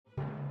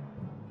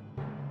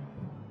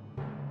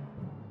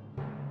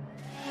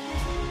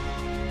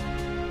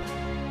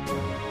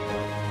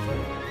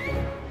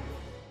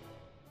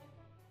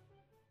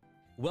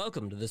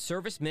Welcome to the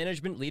Service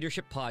Management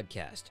Leadership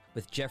Podcast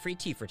with Jeffrey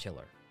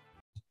Tiefertiller.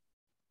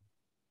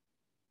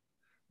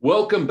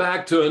 Welcome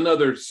back to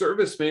another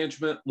Service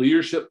Management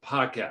Leadership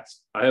Podcast.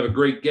 I have a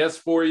great guest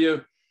for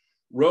you,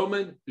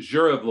 Roman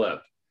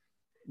Zhurevlev.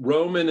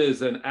 Roman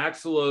is an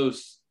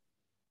Axelos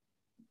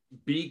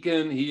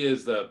beacon. He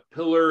is the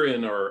pillar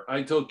in our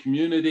ITIL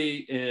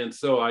community. And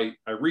so I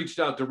reached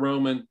out to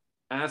Roman,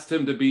 asked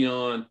him to be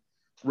on.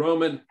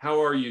 Roman,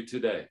 how are you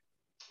today?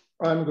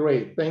 I'm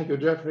great. Thank you,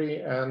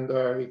 Jeffrey. And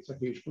it's a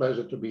huge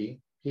pleasure to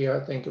be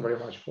here. Thank you very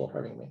much for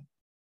having me.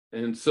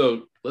 And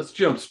so let's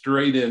jump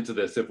straight into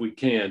this if we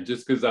can,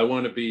 just because I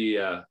want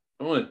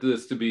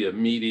this to be a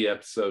meaty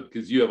episode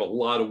because you have a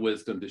lot of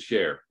wisdom to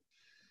share.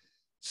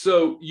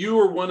 So you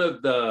were one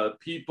of the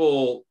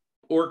people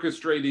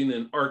orchestrating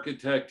and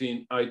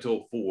architecting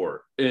ITIL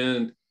 4.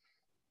 And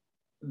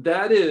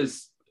that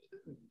is,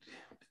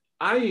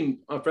 I,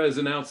 as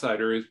an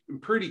outsider, is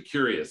pretty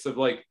curious of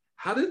like,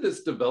 how did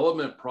this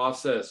development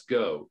process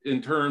go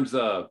in terms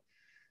of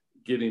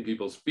getting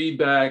people's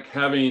feedback,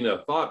 having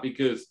a thought?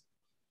 Because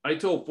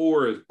ITIL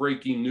 4 is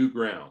breaking new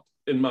ground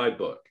in my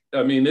book.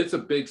 I mean, it's a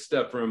big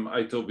step from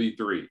ITIL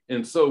v3.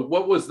 And so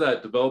what was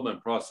that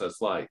development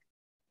process like?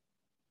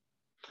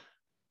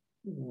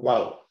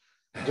 Well,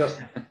 just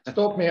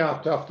stop me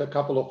after a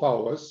couple of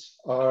hours,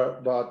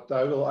 but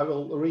I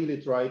will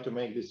really try to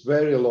make this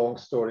very long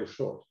story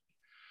short.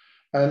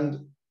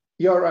 And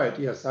you're right.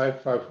 Yes,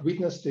 I've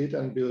witnessed it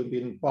and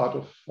been part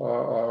of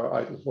our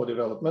ITIL 4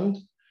 development.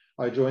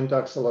 I joined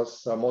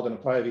Axelos more than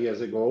 5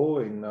 years ago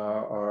in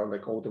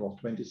autumn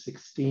of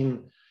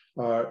 2016,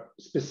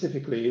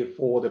 specifically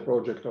for the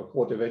project of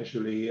what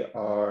eventually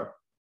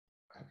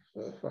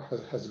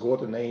has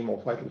got a name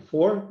of ITIL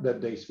 4. That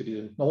days we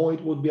didn't know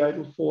it would be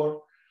ITIL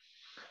 4.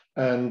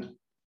 And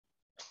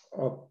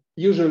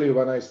usually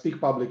when I speak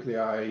publicly,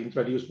 I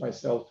introduce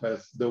myself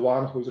as the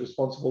one who is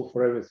responsible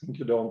for everything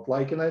you don't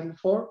like in ITIL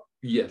 4.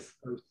 Yes.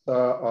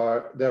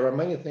 There are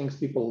many things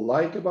people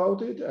like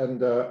about it,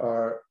 and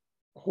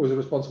who is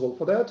responsible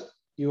for that?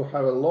 You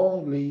have a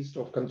long list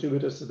of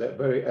contributors at the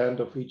very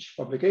end of each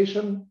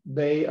publication.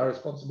 They are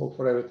responsible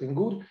for everything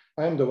good.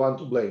 I am the one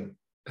to blame.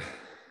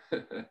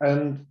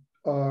 And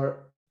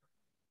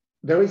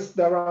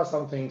there are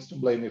some things to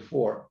blame me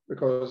for,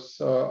 because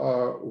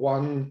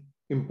one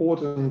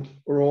important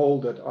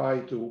role that I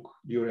took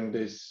during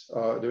this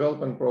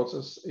development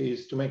process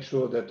is to make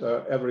sure that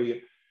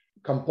every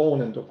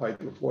component of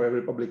ITIL 4,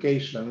 every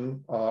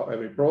publication,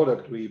 every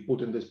product we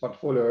put in this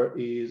portfolio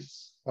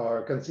is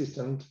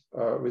consistent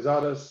with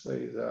others,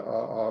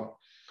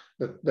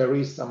 that there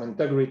is some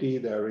integrity,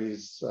 there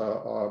is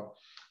a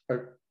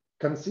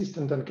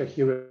consistent and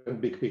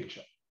coherent big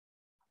picture.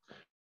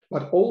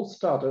 But all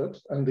started,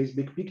 and this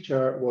big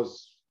picture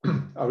was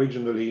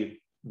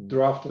originally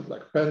drafted,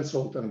 like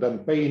penciled and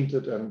then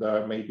painted, and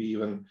maybe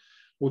even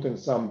put in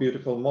some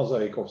beautiful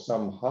mosaic of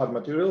some hard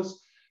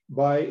materials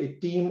by a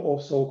team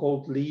of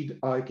so-called lead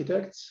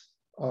architects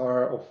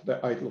of the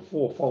ITIL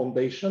 4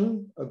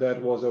 Foundation.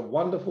 That was a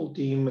wonderful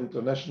team,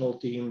 international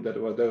team. There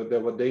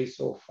were days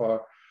of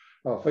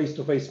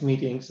face-to-face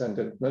meetings and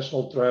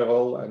international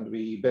travel, and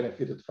we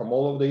benefited from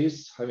all of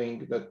this,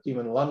 having that team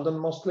in London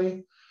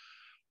mostly.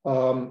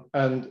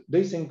 And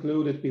this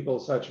included people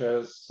such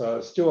as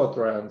Stuart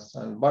Rance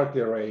and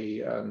Barclay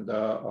Ray and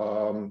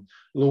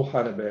Lou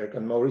Hannebeck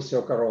and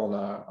Mauricio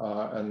Corona,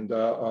 and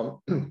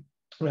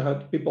we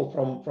had people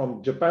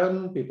from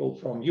Japan, people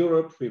from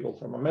Europe, people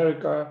from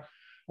America,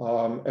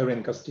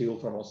 Erin Castile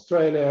from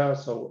Australia.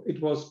 So it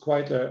was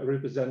quite a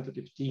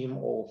representative team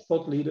of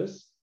thought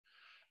leaders.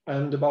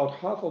 And about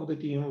half of the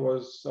team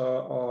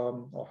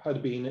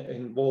had been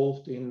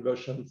involved in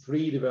version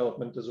 3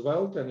 development as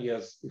well, 10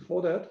 years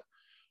before that,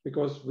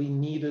 because we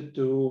needed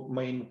to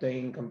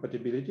maintain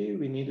compatibility.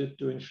 We needed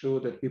to ensure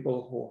that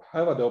people who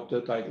have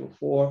adopted ITIL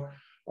 4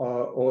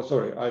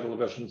 ITIL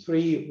version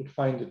 3 would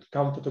find it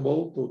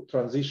comfortable to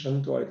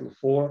transition to ITIL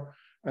 4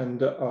 and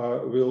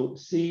will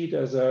see it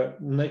as a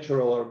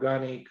natural,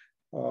 organic,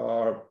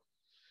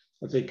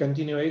 let's say,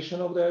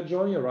 continuation of their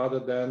journey rather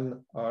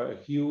than a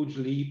huge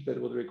leap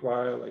that would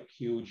require like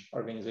huge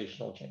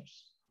organizational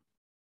changes.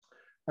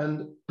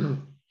 And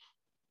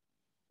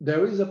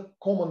there is a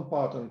common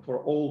pattern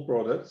for all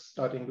products,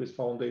 starting with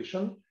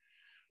Foundation.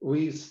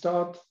 We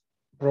start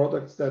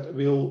products that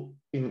would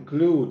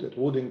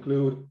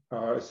include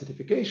a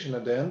certification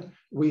at the end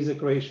with the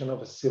creation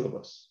of a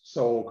syllabus.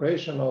 So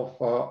creation of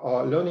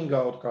learning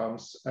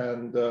outcomes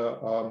and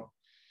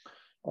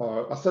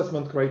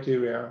assessment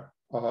criteria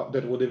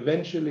that would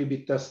eventually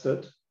be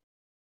tested.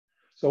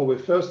 So we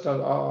first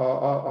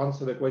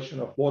answer the question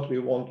of what we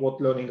want,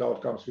 what learning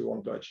outcomes we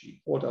want to achieve,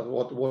 what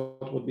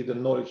would be the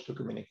knowledge to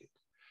communicate.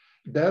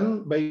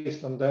 Then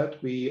based on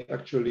that, we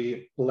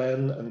actually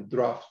plan and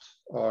draft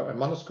a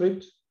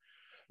manuscript.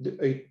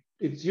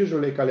 It's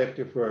usually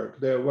collective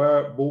work. There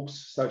were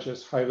books such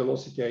as High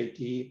Velocity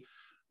IT,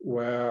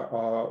 where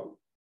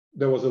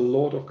there was a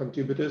lot of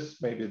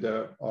contributors, maybe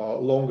the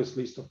longest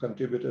list of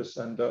contributors,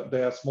 and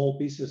their small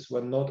pieces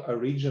were not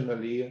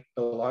originally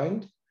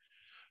aligned.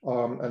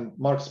 And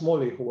Mark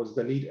Smalley, who was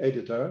the lead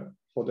editor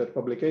for that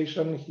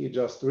publication, he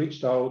just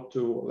reached out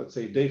to, let's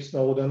say, Dave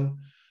Snowden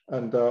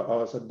and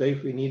said,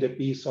 Dave, we need a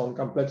piece on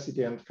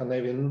complexity and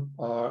Cynefin,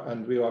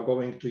 and we are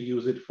going to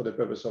use it for the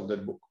purpose of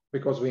that book,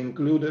 because we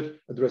included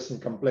addressing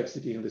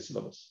complexity in the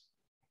syllabus.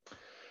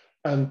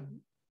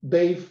 And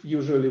Dave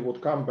usually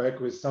would come back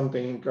with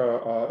something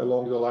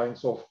along the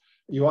lines of,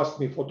 you asked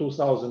me for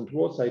 2,000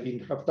 words, I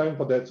didn't have time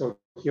for that, so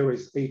here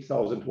is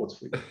 8,000 words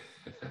for you.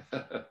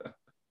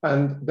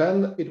 And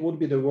then it would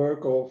be the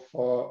work of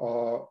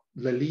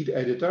the lead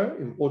editor,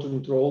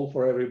 important role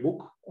for every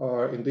book,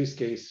 in this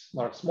case,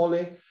 Mark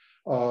Smalley,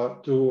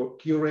 to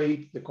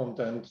curate the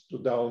content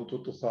down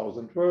to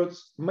 2,000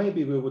 words.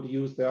 Maybe we would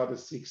use the other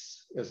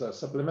 6 as a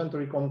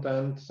supplementary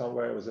content,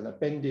 somewhere as an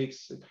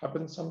appendix. It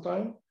happens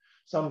sometimes.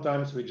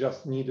 Sometimes we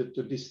just needed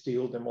to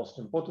distill the most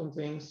important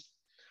things.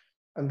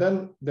 And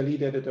then the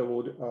lead editor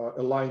would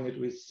align it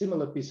with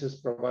similar pieces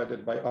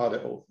provided by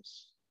other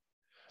authors.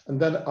 And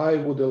then I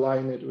would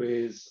align it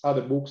with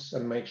other books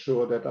and make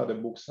sure that other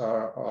books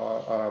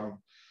are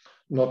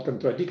not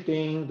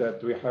contradicting,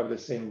 that we have the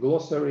same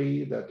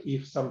glossary, that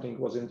if something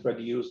was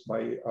introduced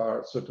by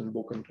a certain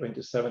book in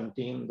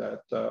 2017,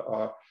 that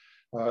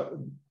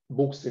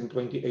books in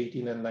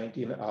 2018 and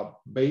 19 are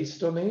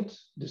based on it,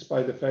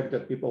 despite the fact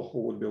that people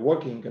who would be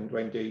working in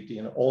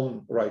 2018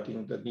 on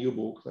writing the new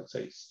book, let's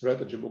say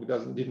strategy book,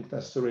 didn't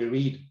necessarily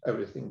read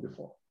everything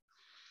before.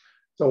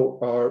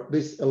 So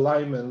this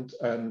alignment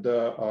and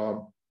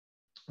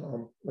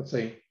let's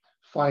say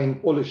fine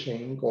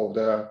polishing of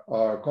the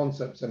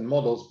concepts and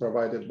models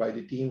provided by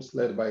the teams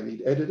led by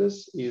lead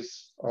editors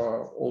is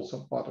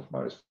also part of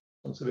my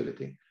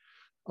responsibility,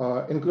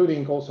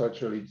 including also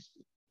actually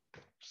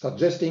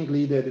suggesting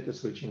lead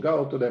editors, reaching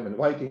out to them,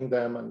 inviting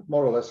them, and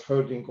more or less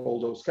herding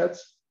all those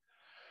cats,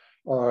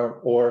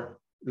 or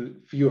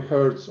few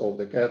herds of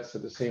the cats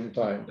at the same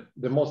time.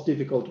 The most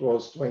difficult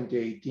was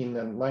 2018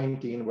 and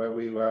 19, where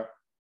we were,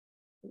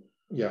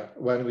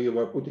 when we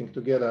were putting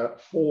together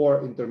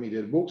 4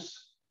 intermediate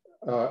books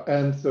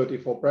and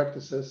 34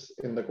 practices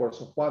in the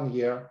course of 1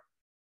 year,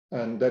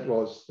 and that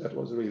was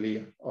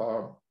really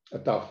a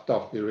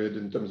tough period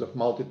in terms of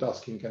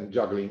multitasking and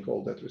juggling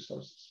all that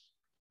resources.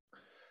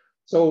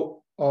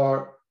 So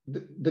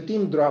the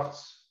team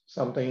drafts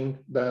something,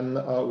 then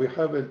we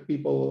have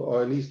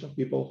a list of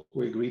people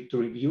who agreed to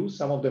review.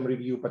 Some of them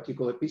review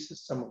particular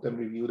pieces, some of them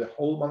review the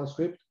whole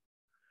manuscript.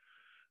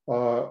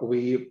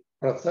 We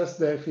process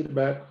their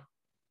feedback,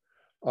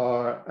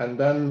 and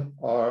then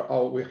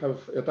we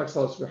have at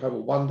Axelos, we have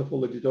a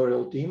wonderful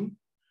editorial team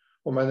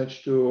who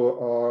managed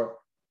to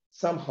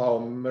somehow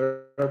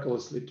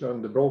miraculously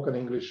turn the broken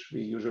English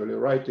we usually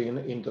write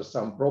into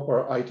some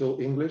proper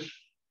ITIL English.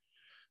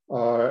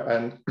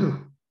 And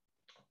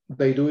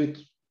they do it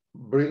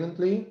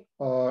brilliantly.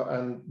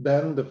 And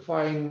then the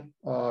fine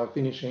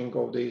finishing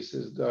of this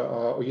is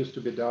used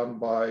to be done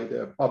by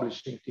the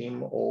publishing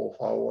team of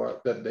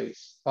our that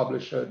day's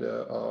publisher,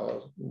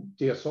 the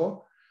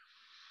TSO.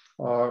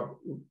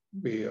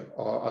 We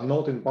are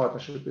not in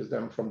partnership with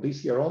them from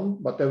this year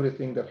on, but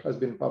everything that has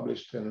been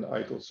published in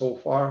ITIL so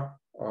far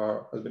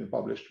has been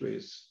published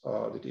with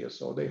the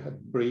TSO. They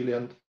had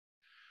brilliant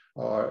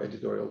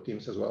editorial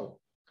teams as well.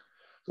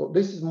 So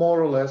this is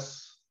more or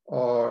less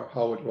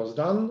how it was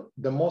done.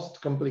 The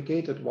most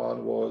complicated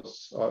one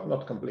was,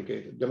 not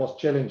complicated, the most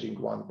challenging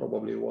one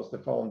probably was the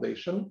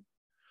foundation,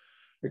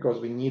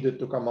 because we needed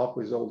to come up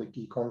with all the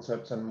key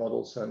concepts and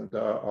models, and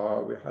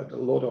we had a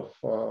lot of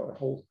a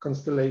whole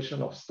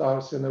constellation of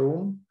stars in the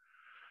room,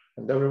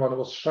 and everyone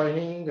was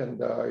shining, and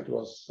it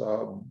was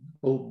a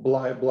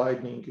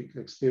blinding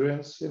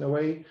experience in a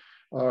way,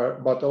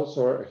 but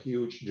also a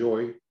huge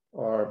joy.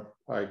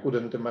 I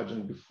couldn't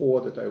imagine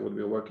before that I would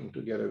be working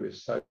together with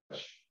such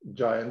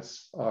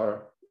giants,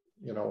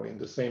 in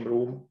the same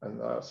room,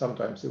 and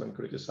sometimes even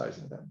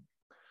criticizing them.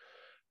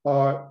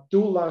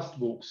 2 last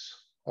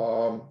books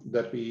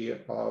that we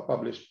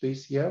published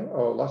this year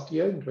or last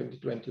year in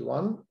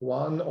 2021.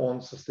 One on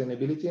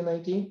sustainability in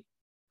IT,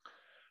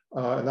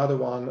 another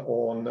one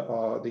on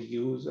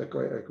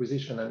the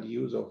acquisition and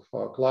use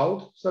of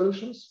cloud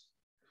solutions.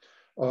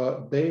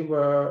 They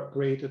were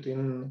created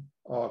in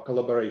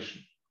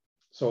collaboration.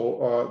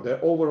 So the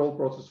overall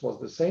process was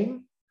the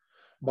same,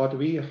 but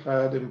we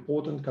had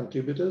important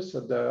contributors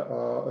at the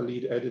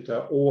lead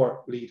editor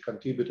or lead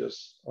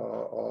contributors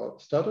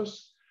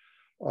status.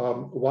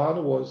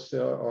 One was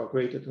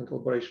created in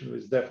collaboration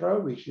with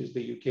DEFRA, which is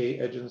the UK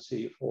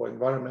Agency for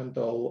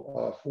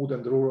Environmental, Food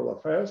and Rural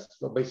Affairs,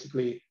 so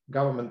basically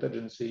government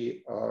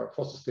agency for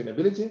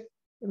sustainability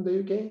in the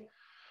UK.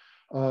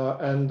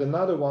 And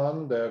another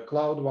one, the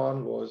cloud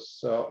one,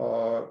 was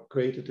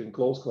created in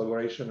close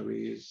collaboration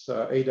with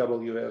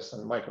AWS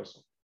and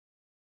Microsoft.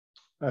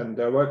 And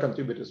there were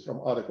contributors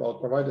from other cloud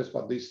providers,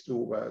 but these 2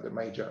 were the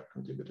major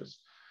contributors.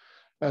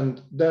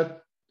 And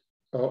that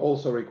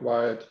also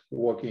required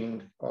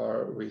working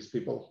with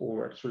people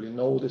who actually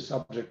know the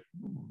subject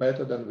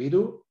better than we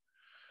do,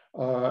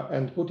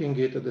 and putting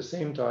it at the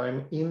same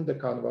time in the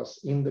canvas,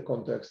 in the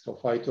context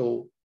of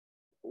ITIL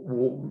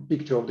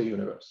picture of the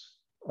universe.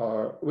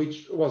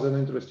 which was an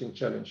interesting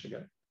challenge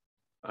again.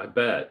 I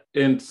bet.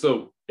 And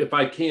so if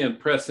I can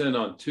press in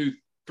on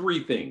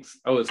three things,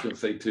 I was going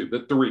to say two,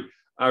 but three.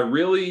 I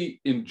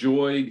really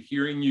enjoyed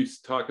hearing you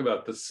talk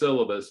about the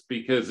syllabus,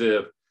 because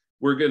if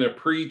we're going to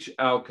preach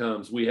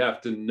outcomes, we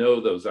have to know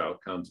those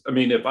outcomes. I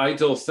mean, if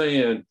ITIL's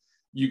saying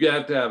you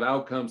have to have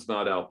outcomes,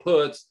 not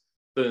outputs,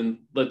 then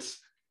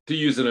to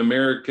use an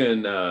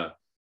American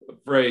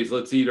phrase,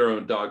 let's eat our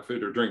own dog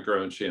food or drink our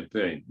own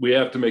champagne. We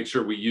have to make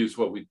sure we use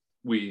what we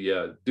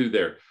do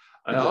there.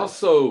 I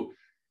also,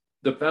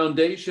 the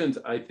foundations,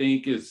 I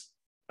think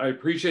I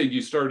appreciate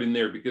you starting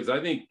there, because I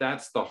think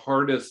that's the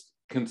hardest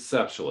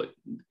conceptually,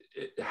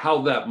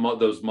 how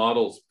those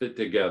models fit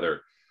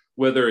together,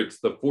 whether it's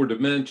the 4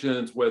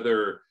 dimensions,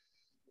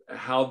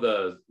 how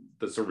the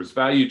service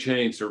value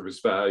chain,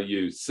 service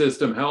value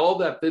system, how all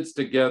that fits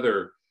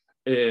together.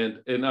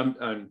 And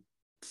I'm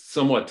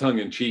somewhat tongue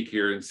in cheek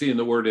here and seeing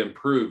the word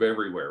improve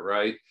everywhere,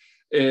 right?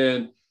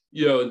 And,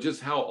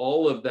 just how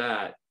all of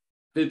that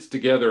fits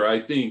together,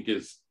 I think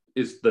is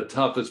the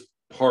toughest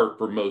part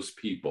for most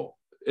people.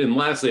 And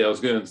lastly, I was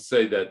going to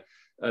say that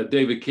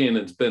David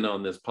Cannon's been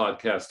on this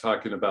podcast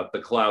talking about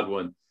the cloud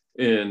one,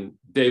 and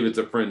David's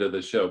a friend of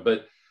the show.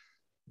 But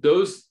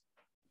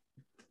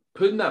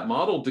putting that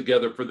model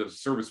together for the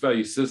service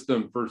value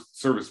system, for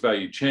service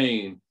value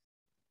chain,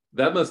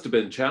 that must have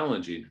been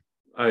challenging,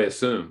 I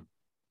assume.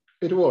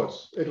 It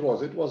was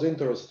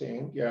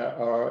interesting.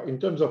 Yeah. In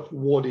terms of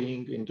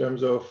wording, in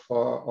terms of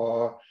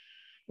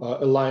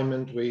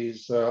alignment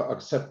with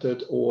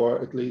accepted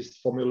or at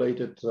least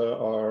formulated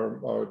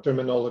our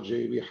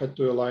terminology. We had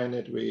to align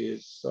it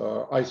with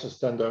ISO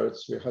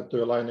standards. We had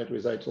to align it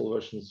with ITIL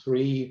version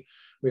 3.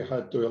 We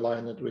had to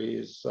align it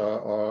with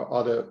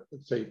other,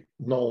 let's say,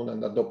 known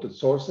and adopted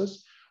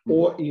sources. Mm-hmm.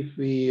 Or if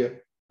we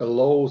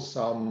allow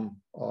some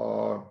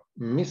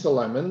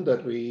misalignment,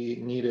 that we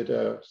needed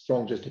a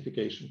strong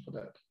justification for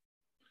that.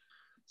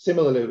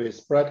 Similarly,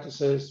 with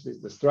practices,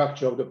 with the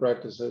structure of the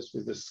practices,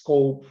 with the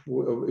scope,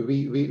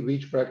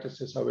 which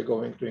practices are we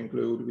going to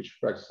include, which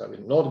practices are we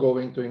not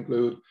going to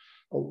include,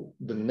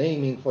 the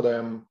naming for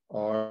them,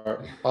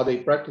 are they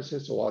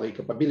practices or are they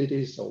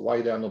capabilities, or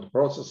why they are not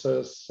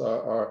processes,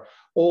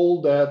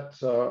 all that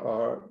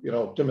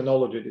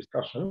terminology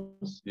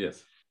discussions.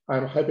 Yes.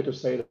 I'm happy to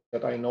say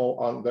that I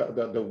know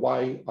the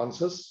why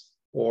answers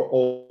for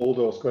all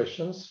those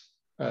questions,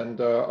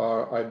 and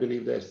I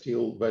believe they're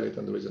still valid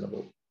and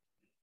reasonable.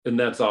 And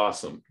that's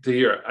awesome to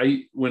hear.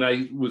 When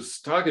I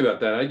was talking about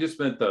that, I just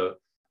meant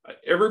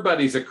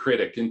everybody's a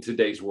critic in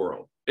today's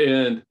world,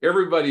 and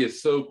everybody is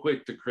so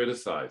quick to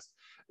criticize.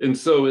 And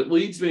so it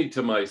leads me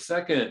to my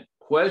second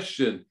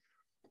question.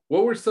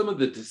 What were some of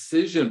the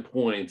decision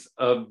points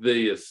of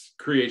this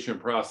creation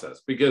process?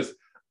 Because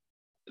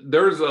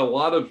there's a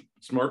lot of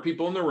smart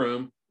people in the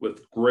room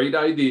with great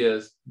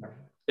ideas,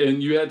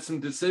 and you had some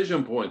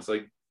decision points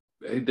like,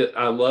 hey,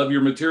 I love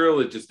your material,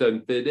 it just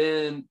doesn't fit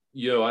in.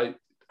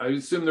 I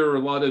assume there were a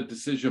lot of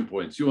decision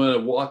points. You want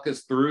to walk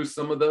us through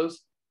some of those?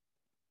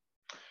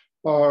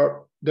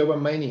 There were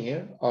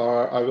many.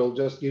 I will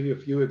just give you a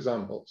few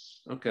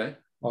examples. Okay.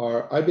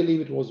 I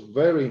believe it was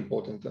very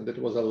important, and it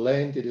was a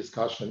lengthy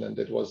discussion, and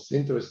it was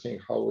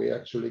interesting how we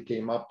actually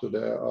came up to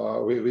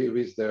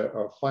with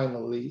the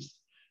final list,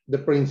 the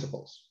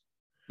principles.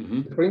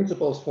 Mm-hmm. The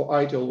principles for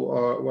ITIL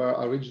were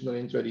originally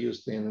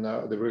introduced in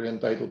the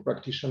Brilliant ITIL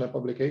Practitioner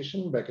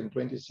publication back in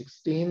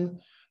 2016.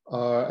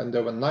 And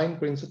there were 9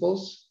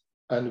 principles,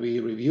 and we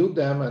reviewed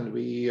them, and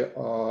we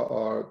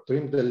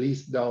trimmed the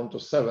list down to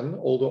 7,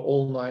 although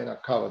all 9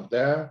 are covered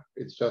there.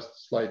 It's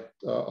just slight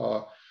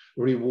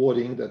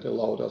rewarding that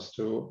allowed us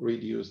to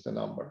reduce the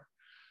number.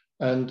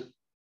 And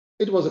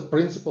it was a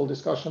principle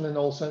discussion in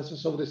all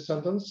senses of this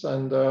sentence,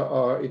 and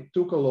it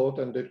took a lot,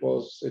 and it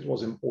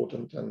was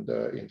important and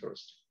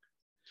interesting.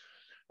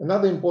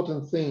 Another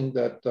important thing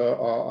that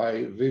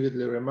I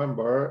vividly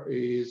remember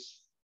is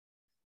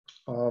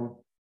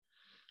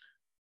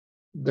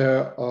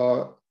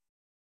the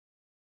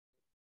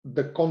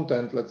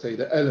content, let's say,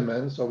 the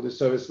elements of the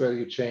service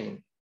value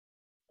chain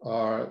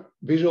are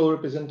visual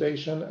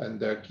representation and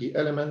their key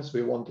elements.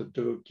 We wanted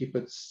to keep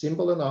it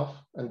simple enough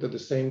and at the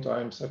same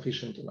time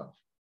sufficient enough.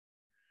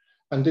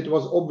 And it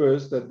was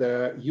obvious that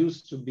there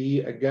used to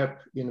be a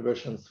gap in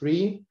version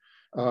 3.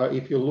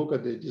 If you look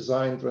at the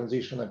design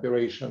transition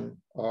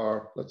operation,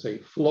 or let's say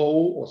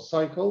flow or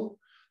cycle,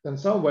 then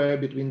somewhere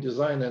between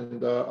design and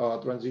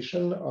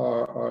transition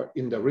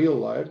in the real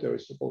life, there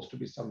is supposed to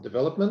be some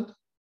development.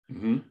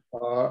 Mm-hmm.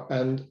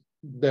 And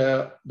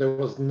there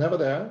was never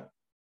there.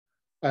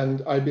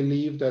 And I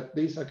believe that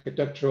this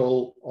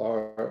architectural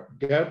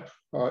gap,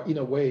 in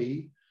a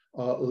way,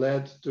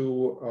 led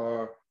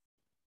to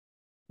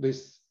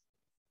this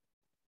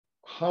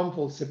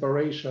harmful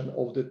separation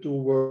of the two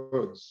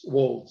worlds,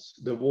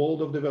 the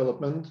world of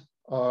development.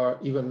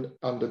 Even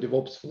under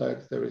DevOps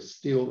flags, there is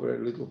still very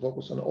little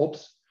focus on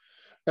ops,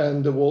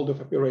 and the world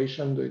of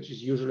operation, which is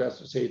usually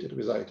associated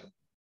with ITIL.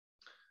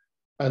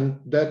 And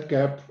that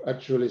gap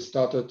actually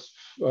started,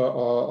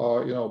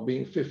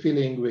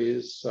 filling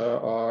with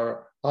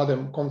our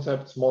other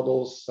concepts,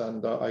 models,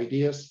 and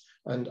ideas,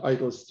 and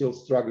ITIL is still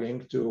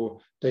struggling to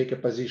take a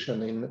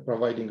position in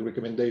providing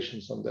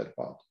recommendations on that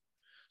part.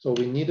 So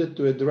we needed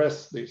to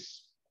address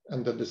this,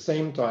 and at the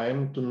same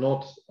time to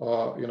not,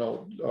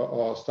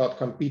 start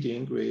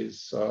competing with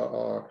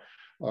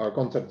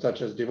concepts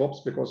such as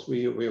DevOps, because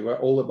we were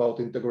all about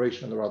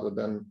integration rather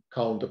than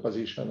counter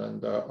position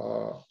and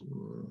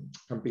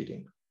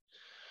competing.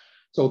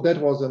 So that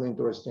was an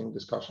interesting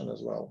discussion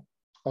as well.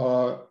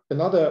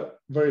 Another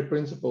very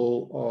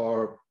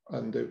principal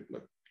and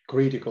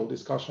critical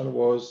discussion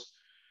was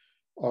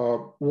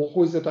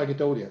who is the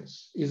target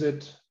audience? Is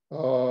it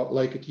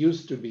like it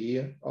used to be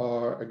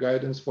a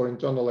guidance for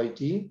internal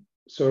IT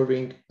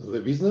serving the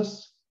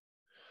business,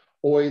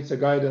 or it's a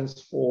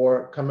guidance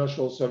for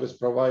commercial service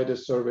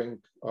providers serving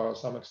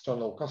some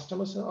external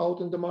customers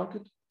out in the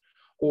market,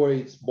 or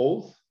it's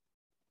both?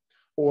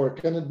 Or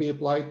can it be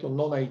applied to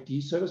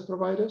non-IT service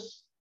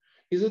providers?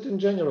 Is it in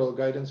general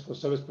guidance for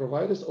service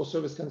providers or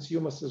service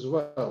consumers as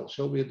well?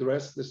 Shall we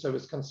address the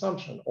service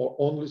consumption or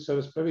only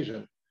service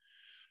provision?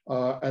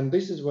 And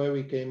this is where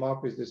we came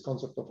up with this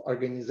concept of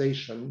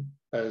organization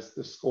as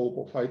the scope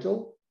of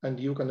ITIL. And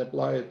you can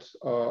apply it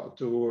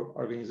to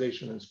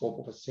organization and scope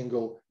of a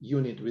single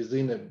unit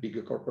within a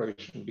bigger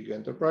corporation, bigger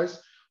enterprise,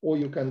 or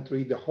you can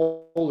treat the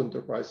whole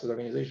enterprise as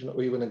organization,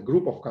 or even a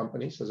group of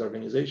companies as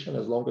organization,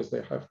 as long as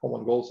they have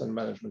common goals and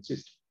management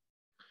system.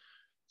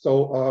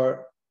 So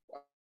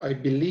I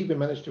believe we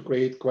managed to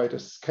create quite a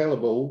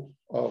scalable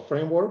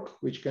framework,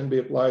 which can be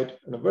applied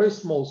in a very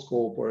small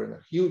scope or in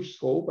a huge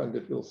scope, and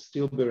it will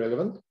still be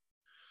relevant.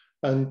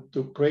 And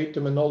to create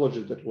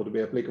terminology that would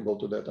be applicable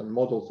to that and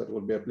models that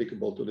would be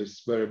applicable to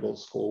this variable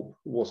scope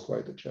was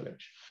quite a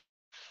challenge.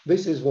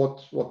 This is what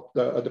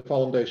at the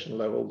foundation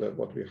level,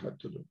 what we had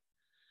to do.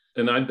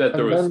 And I bet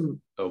there was,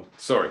 oh,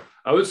 sorry.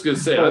 I was going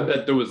to say, I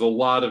bet there was a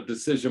lot of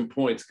decision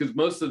points, because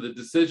most of the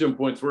decision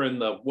points were in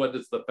the, what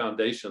does the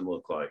foundation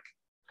look like?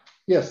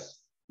 Yes,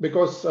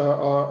 because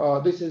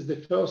this is the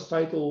first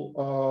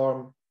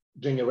title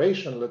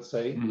generation, let's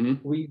say,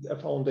 with a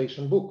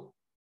foundation book.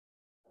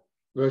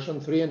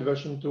 Version 3 and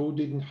version 2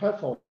 didn't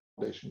have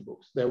foundation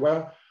books. There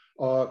were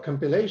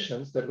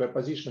compilations that were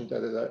positioned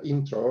as an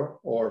intro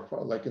or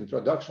like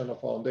introduction of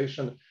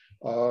foundation,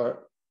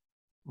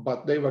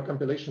 but they were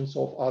compilations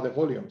of other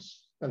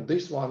volumes. And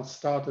this one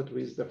started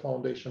with the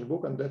foundation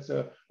book, and that's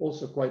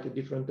also quite a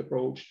different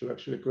approach to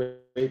actually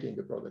creating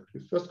the product.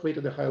 We first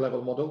created a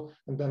high-level model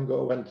and then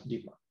went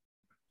deeper.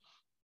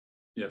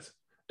 Yes,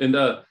 and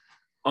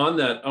on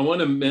that, I want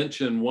to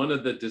mention one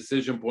of the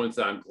decision points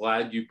that I'm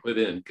glad you put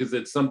in, because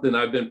it's something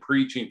I've been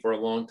preaching for a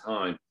long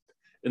time,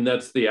 and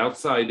that's the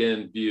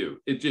outside-in view.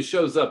 It just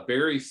shows up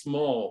very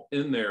small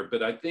in there,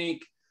 but I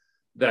think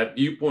that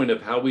viewpoint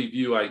of how we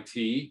view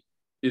IT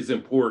is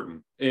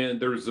important.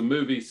 And there was a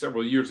movie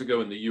several years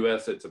ago in the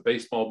US, it's a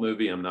baseball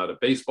movie. I'm not a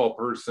baseball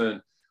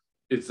person.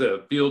 It's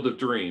a Field of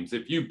Dreams.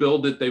 If you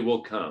build it, they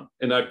will come.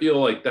 And I feel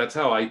like that's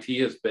how IT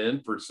has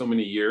been for so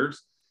many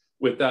years,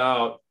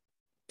 without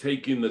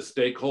taking the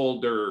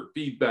stakeholder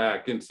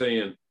feedback and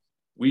saying,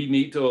 we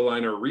need to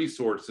align our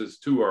resources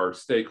to our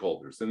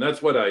stakeholders. And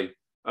that's what I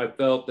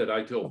felt that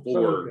ITIL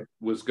 4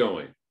 was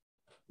going.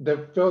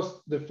 The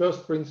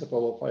first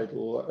principle of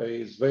ITIL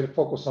is very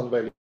focused on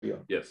value.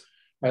 Yes.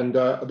 And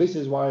this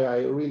is why I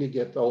really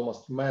get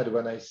almost mad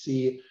when I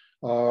see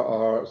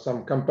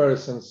some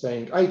comparisons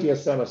saying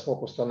ITSM is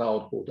focused on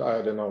output.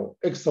 I don't know,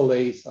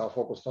 XLAs are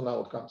focused on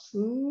outcomes.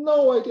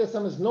 No,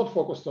 ITSM is not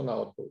focused on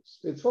outputs.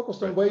 It's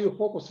focused on where you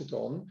focus it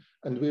on.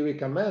 And we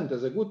recommend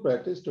as a good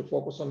practice to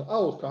focus on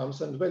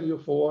outcomes and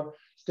value for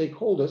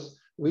stakeholders,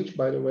 which,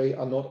 by the way,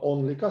 are not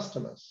only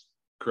customers.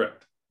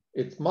 Correct.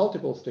 It's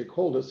multiple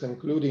stakeholders,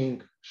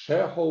 including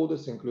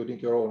shareholders, including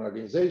your own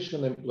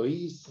organization,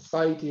 employees,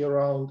 society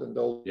around, and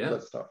all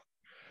that stuff.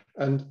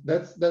 And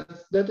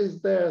that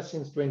is there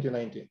since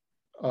 2019.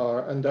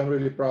 And I'm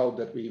really proud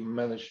that we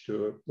managed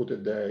to put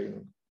it there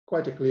in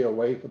quite a clear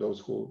way for those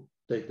who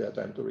take their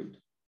time to read.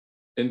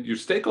 And your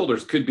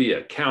stakeholders could be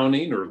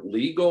accounting or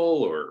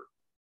legal or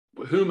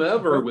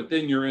whomever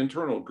within your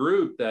internal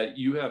group that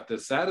you have to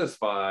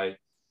satisfy,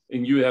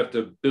 and you have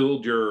to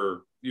build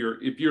your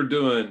if you're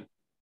doing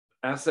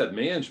asset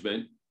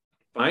management,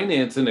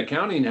 finance and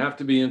accounting have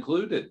to be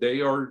included.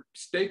 They are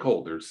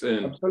stakeholders,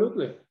 and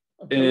absolutely.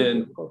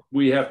 And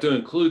we have to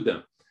include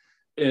them.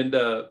 And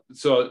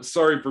so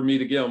sorry for me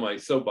to get on my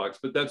soapbox,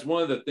 but that's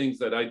one of the things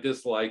that I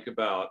dislike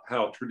about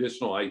how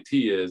traditional IT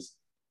is.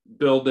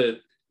 Build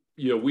it,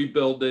 we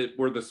build it,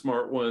 we're the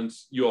smart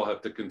ones, you all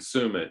have to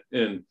consume it.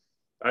 And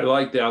I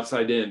like the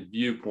outside in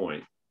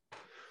viewpoint.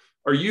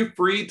 Are you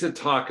free to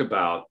talk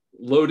about,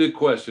 loaded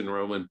question,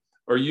 Roman,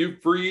 are you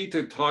free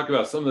to talk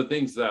about some of the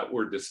things that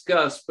were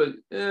discussed, but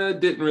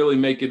didn't really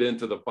make it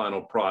into the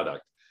final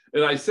product?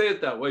 And I say it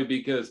that way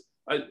because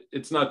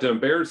it's not to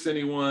embarrass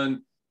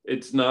anyone.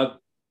 It's not,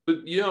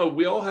 but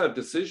we all have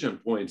decision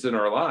points in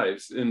our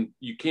lives, and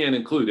you can't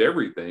include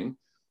everything.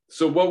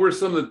 So what were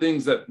some of the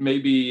things that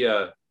maybe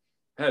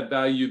had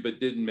value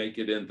but didn't make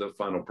it into the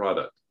final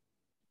product?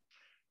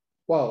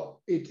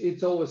 Well,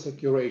 it's always a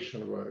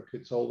curation work.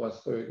 It's always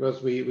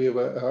because we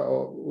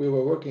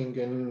were working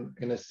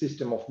in a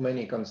system of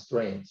many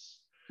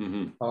constraints.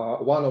 Mm-hmm.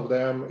 One of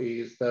them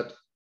is that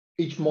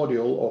each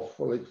module of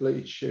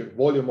each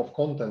volume of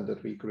content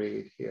that we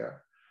create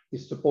here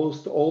is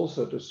supposed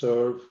also to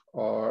serve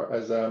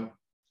as a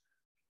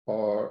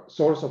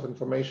source of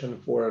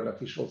information for an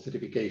official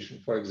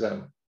certification, for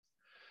exam.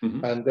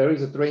 Mm-hmm. And there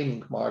is a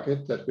training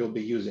market that will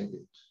be using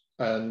it.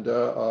 And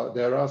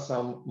there are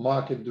some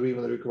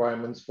market-driven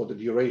requirements for the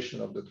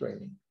duration of the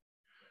training.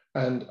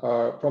 And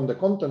from the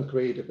content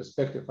creator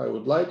perspective, I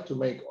would like to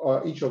make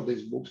each of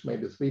these books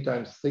maybe 3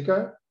 times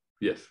thicker.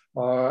 Yes.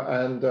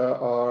 And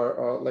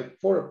like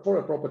for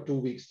a proper 2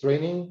 weeks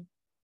training,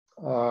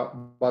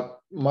 but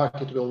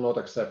market will not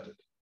accept it.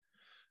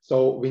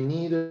 So we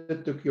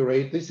needed to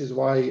curate. This is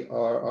why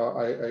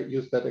I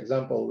used that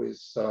example with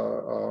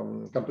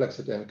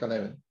Complexity and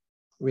Cynefin.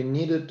 We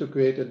needed to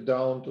create it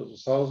down to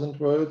 1,000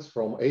 words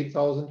from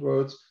 8,000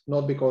 words,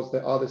 not because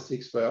the other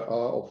 6 were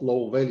of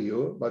low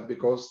value, but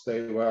because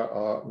they were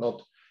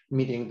not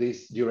meeting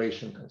this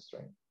duration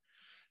constraint.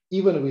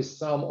 Even with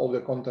some of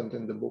the content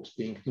in the books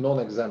being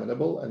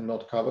non-examinable and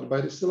not covered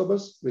by the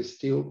syllabus, we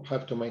still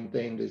have to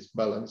maintain this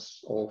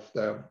balance of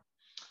the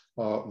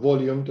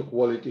volume to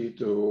quality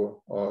to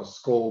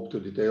scope to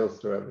details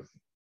to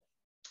everything.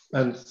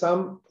 And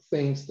some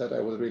things that I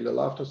would really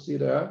love to see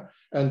there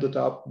ended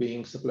up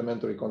being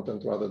supplementary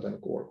content rather than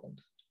core content.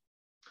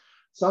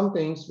 Some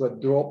things were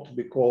dropped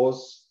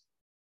because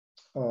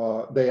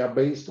they are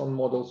based on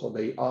models or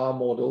they are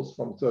models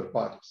from third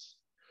parties.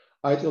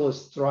 ITIL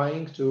is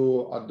trying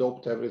to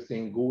adopt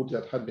everything good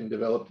that had been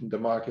developed in the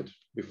market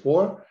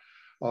before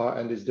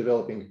and is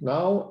developing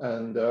now.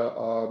 And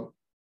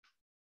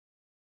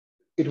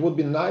it would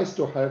be nice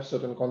to have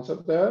certain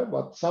concepts there,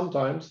 but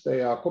sometimes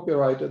they are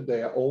copyrighted,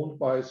 they are owned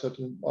by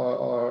certain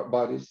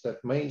bodies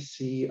that may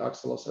see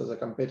Axelos as a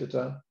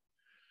competitor.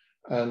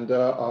 And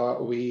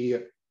we,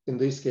 in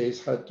this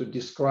case, had to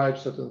describe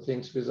certain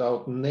things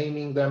without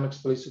naming them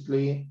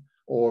explicitly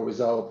or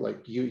without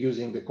like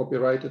using the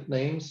copyrighted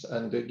names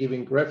and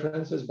giving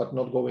references, but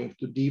not going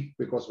too deep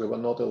because we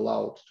were not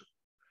allowed to.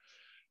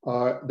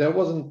 There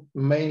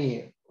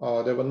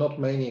were not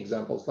many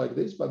examples like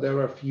this, but there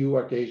were a few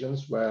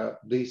occasions where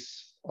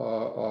this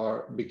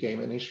became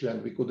an issue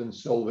and we couldn't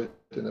solve it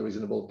in a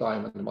reasonable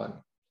time and money.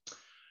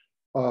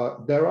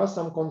 There are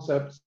some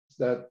concepts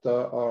that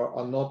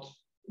are not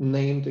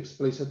named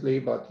explicitly,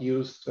 but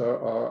used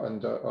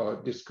and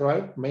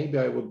described. Maybe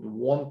I would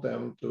want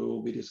them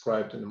to be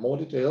described in more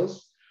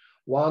details.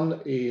 One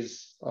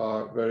is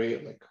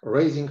very like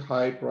raising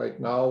hype right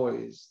now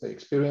is the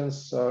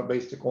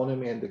experience-based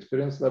economy and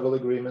experience level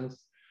agreements.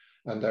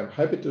 And I'm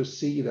happy to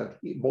see that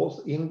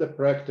both in the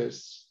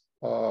practice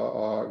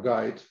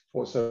guide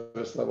for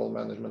service level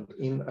management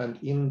and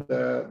in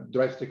the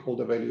direct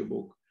stakeholder value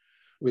book,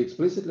 we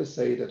explicitly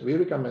say that we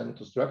recommend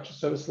to structure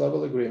service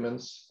level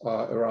agreements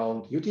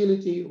around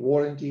utility,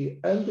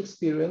 warranty, and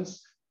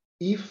experience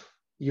if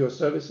your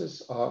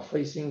services are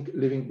facing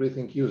living,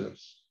 breathing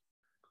users.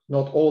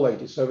 Not all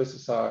IT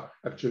services are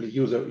actually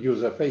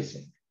user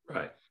facing.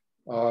 Right.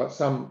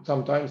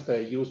 Sometimes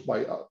they're used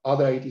by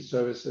other IT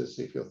services.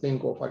 If you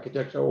think of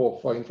architecture or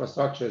for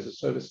infrastructure as a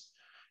service,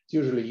 it's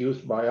usually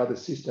used by other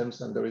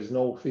systems and there is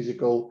no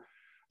physical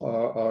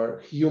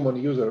or human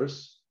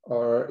users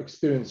are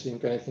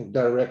experiencing anything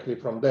directly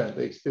from them.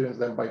 They experience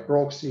them by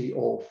proxy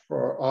or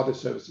for other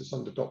services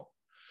on the top.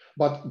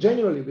 But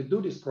generally, we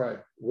do describe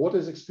what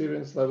is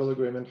experience level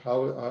agreement,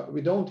 how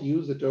we don't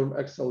use the term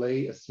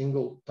XLA a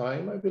single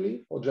time, I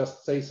believe, or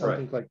just say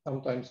something like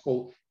sometimes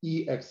called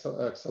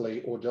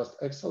EXLA or just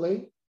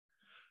XLA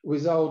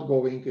without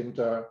going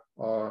into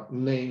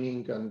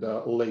naming and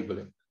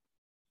labeling.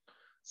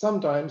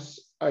 Sometimes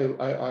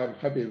I'm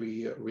happy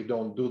we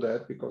don't do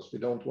that because we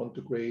don't want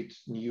to create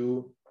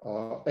new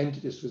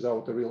entities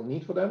without a real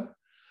need for them.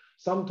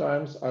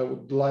 Sometimes I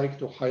would like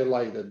to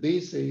highlight that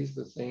this is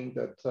the thing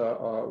that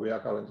we are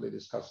currently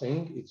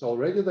discussing. It's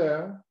already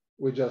there.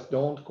 We just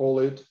don't call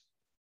it,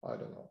 I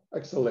don't know,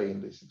 XLA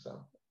in this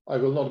example. I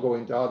will not go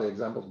into other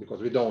examples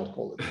because we don't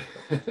call it.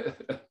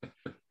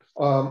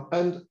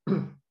 And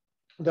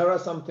there are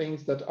some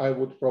things that I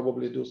would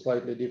probably do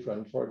slightly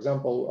different. For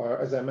example,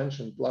 as I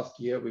mentioned, last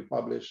year we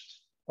published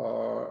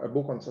a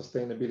book on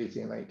sustainability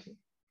in IT.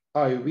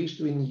 I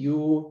wished we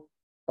knew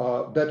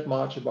that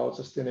much about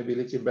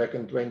sustainability back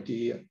in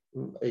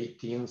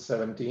 2018,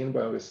 17,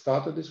 when we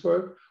started this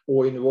work,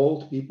 or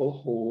involved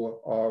people who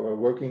were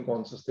working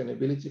on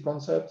sustainability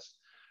concepts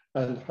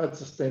and had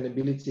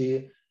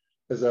sustainability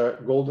as a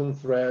golden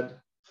thread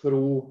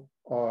through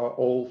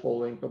all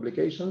following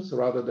publications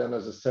rather than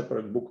as a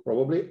separate book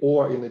probably,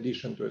 or in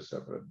addition to a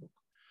separate book.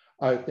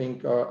 I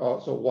think,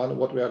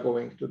 what we are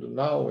going to do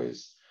now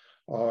is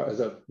as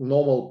a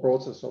normal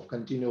process of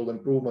continual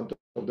improvement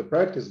of the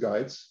practice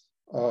guides,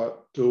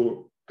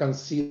 to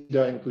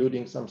consider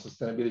including some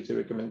sustainability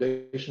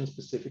recommendations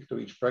specific to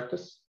each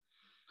practice.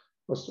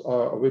 Because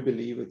we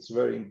believe it's a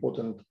very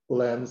important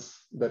lens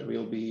that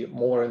will be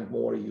more and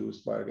more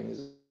used by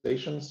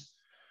organizations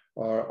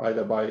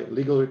either by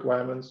legal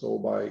requirements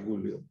or by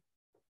goodwill.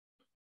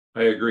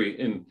 I agree.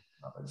 And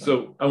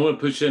so I want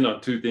to push in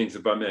on two things,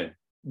 if I may.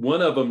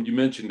 One of them, you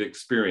mentioned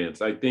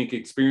experience. I think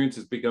experience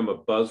has become a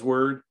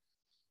buzzword.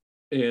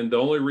 And the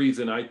only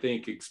reason I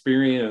think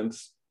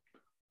experience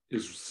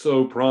is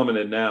so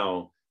prominent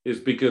now is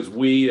because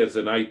we as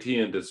an IT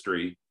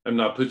industry, I'm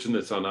not pushing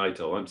this on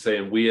ITIL, I'm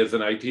saying we as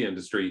an IT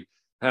industry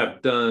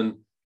have done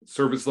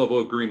service level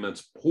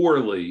agreements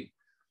poorly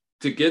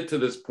to get to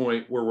this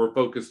point where we're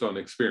focused on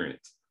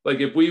experience.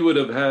 Like if we would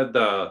have had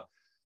the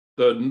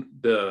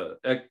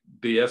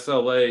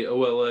SLA,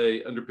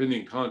 OLA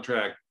underpinning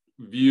contract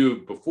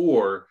view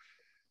before,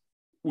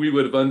 we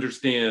would have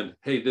understand,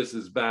 hey, this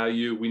is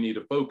value, we need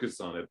to focus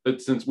on it.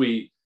 But since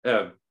we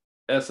have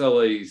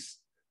SLAs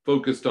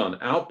focused on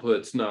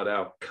outputs, not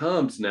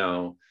outcomes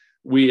now,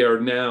 we are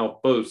now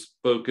both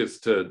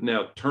focused to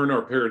now turn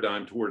our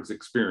paradigm towards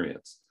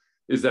experience.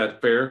 Is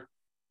that fair?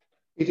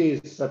 It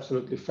is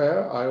absolutely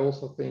fair. I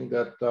also think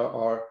that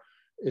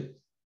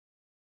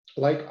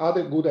like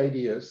other good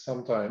ideas,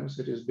 sometimes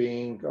it is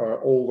being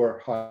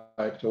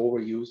overhyped,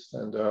 overused,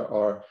 and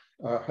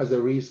has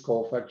a risk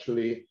of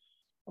actually,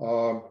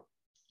 how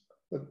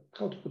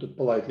to put it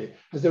politely,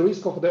 has the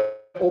risk of the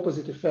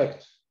opposite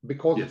effect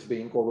because Yes. It's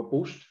being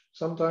overpushed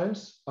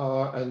sometimes.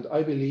 And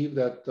I believe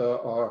that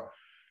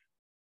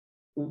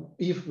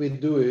if we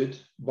do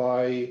it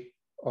by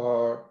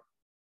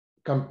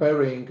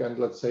comparing and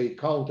let's say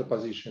counter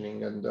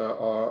positioning and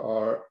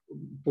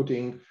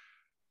putting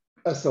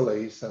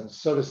SLAs and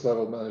service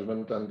level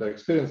management and the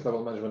experience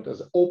level management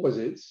as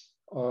opposites,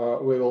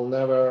 we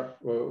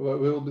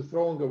will be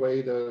throwing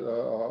away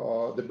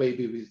the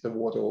baby with the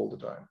water all the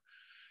time.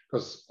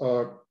 Because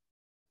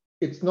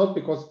it's not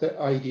because the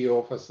idea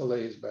of SLA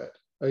is bad,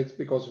 it's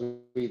because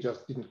we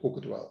just didn't cook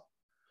it well.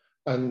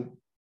 And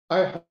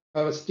I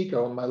have a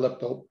sticker on my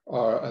laptop,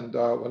 and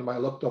when my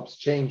laptops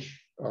change,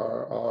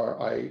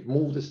 I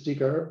move the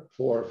sticker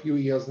for a few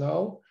years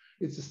now.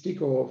 It's a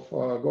sticker of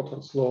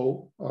Gottfried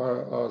Slow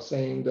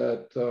saying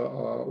that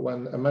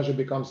when a measure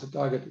becomes a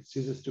target, it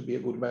ceases to be a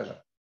good measure.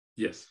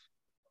 Yes.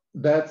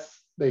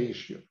 That's the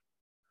issue.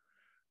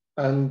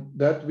 And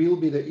that will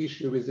be the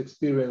issue with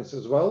experience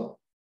as well,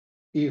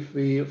 if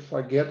we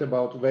forget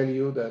about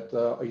value that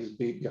is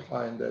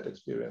behind that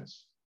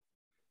experience.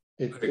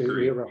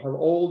 We have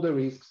all the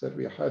risks that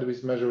we had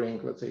with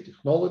measuring, let's say,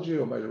 technology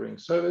or measuring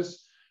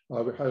service.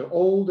 We have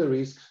all the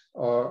risks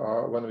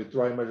when we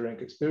try measuring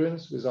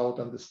experience without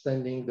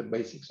understanding the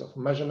basics of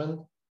measurement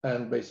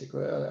and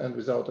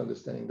without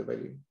understanding the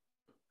value.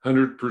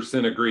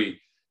 100% agree.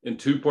 In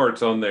two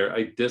parts on there,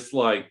 I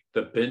dislike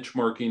the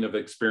benchmarking of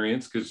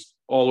experience because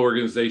all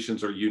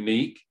organizations are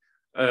unique.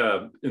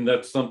 And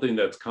that's something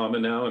that's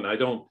common now. And I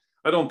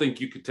don't think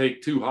you could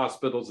take two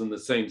hospitals in the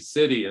same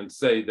city and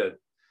say that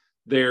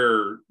they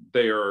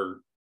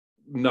are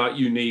not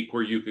unique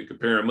where you could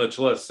compare them, much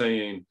less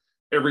saying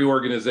every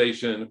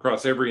organization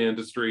across every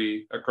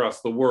industry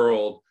across the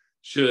world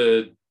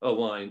should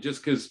align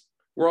just because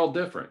we're all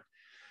different.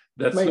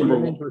 That's maybe number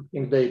one.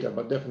 Interesting data,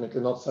 but definitely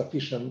not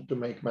sufficient to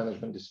make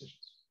management decisions.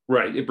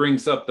 Right. It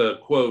brings up the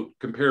quote,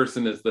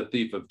 comparison is the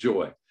thief of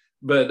joy.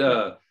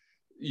 But,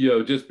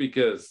 just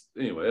because,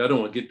 anyway, I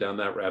don't want to get down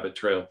that rabbit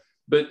trail.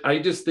 But I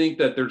just think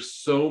that there's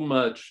so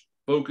much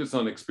focus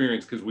on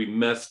experience because we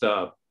messed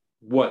up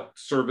what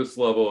service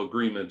level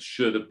agreements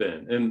should have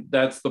been. And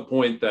that's the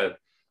point that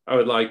I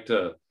would like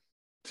to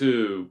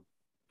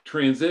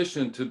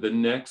transition to the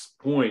next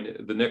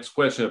point, the next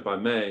question, if I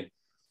may.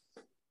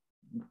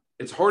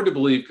 It's hard to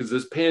believe because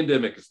this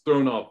pandemic has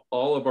thrown off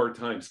all of our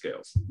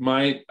timescales.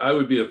 I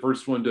would be the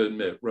first one to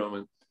admit,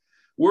 Roman,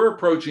 we're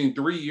approaching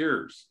 3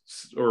 years,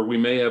 or we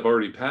may have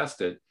already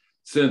passed it,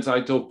 since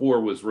ITIL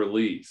 4 was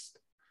released.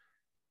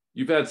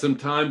 You've had some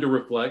time to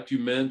reflect. You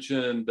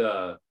mentioned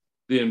the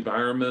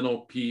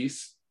environmental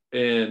piece.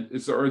 And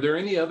are there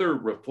any other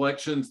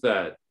reflections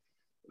that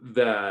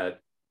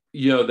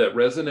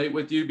resonate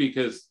with you?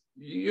 Because,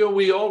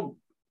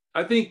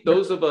 I think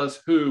those of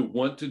us who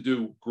want to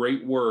do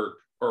great work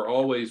are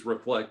always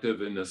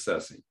reflective in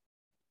assessing.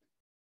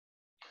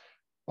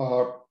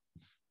 It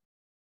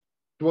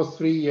was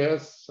 3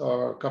 years,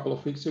 a couple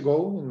of weeks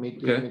ago, in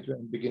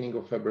beginning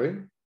of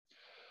February.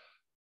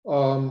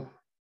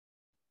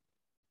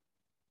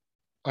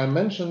 I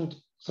mentioned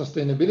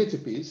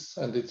sustainability piece,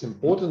 and it's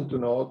important to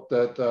note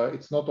that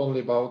it's not only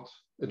about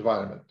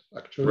environment,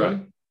 actually.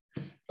 Right.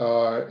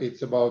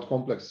 It's about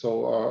complex,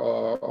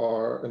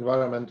 our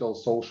environmental,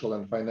 social,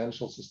 and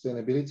financial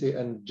sustainability,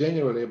 and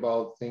generally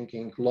about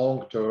thinking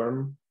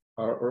long-term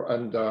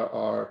and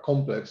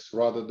complex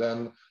rather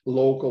than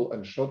local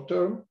and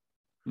short-term.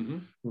 Mm-hmm.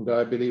 And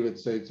I believe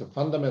it's a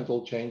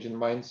fundamental change in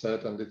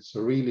mindset, and it's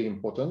really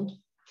important.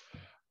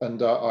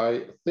 And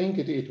I think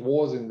it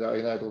was in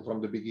ITIL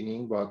from the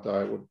beginning, but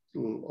I would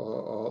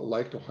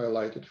like to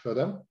highlight it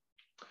further.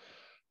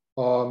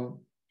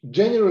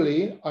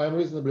 Generally, I'm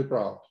reasonably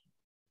proud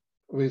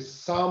with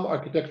some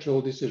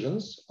architectural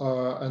decisions,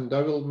 and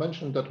I will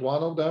mention that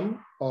one of them,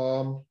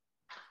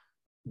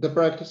 the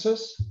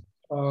practices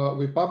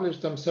We publish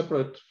them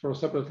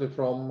separately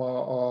from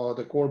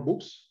the core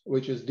books,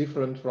 which is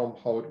different from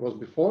how it was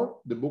before.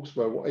 The books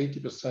were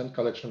 80%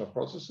 collection of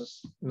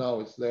processes.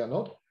 Now they are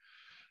not.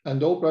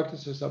 And all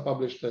practices are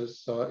published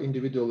as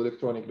individual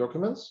electronic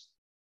documents.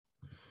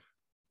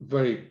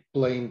 Very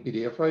plain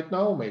PDF right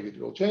now, maybe it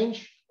will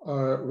change,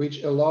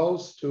 which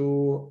allows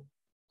to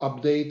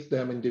update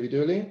them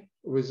individually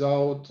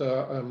without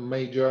a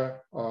major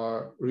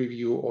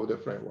review of the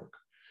framework.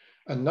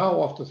 And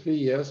now after 3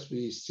 years,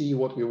 we see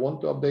what we want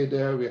to update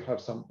there. We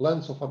have some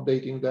plans of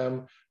updating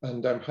them.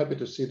 And I'm happy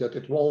to see that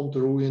it won't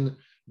ruin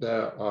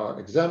the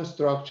exam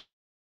structure,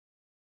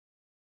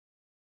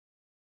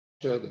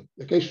 the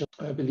application.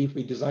 I believe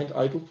we designed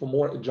ITIL for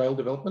more agile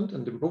development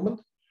and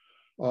improvement.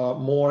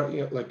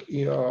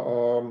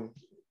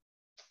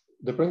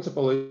 The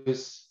principle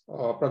is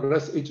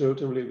progress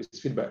iteratively with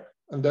feedback.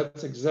 And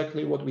that's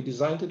exactly what we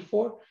designed it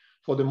for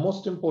the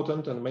most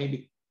important and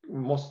maybe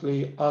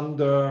mostly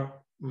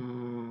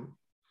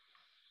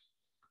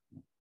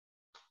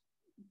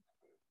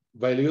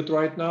valued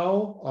right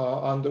now,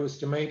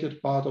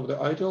 underestimated part of the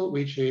ITIL,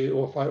 which is,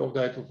 or of the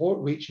ITIL 4,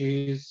 which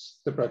is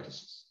the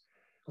practices.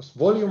 Because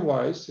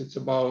volume-wise, it's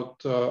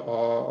about,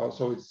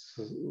 so it's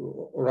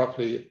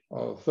roughly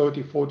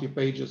 30, 40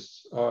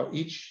 pages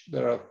each.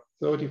 There are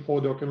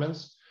 34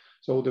 documents.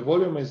 So the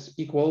volume is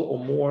equal or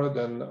more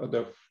than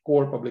the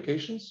core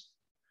publications.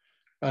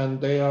 And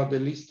they are the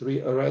least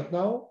read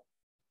now,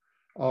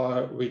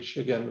 which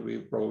again, we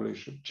probably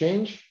should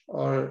change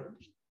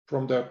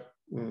from the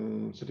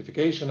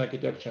certification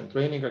architecture and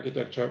training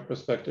architecture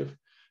perspective.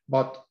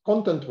 But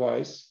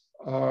content-wise,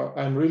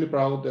 I'm really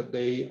proud that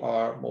they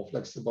are more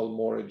flexible,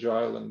 more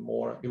agile, and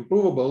more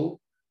improvable,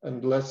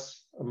 and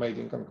less made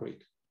in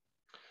concrete.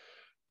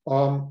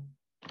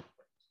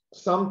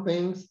 Some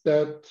things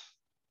that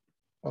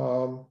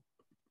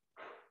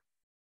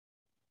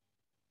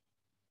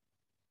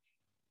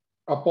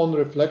upon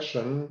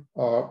reflection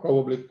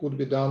probably could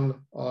be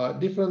done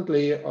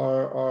differently.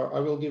 I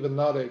will give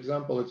another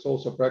example. It's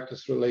also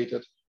practice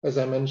related. As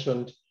I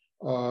mentioned,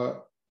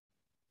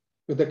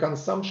 with the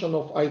consumption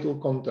of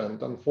ITIL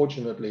content,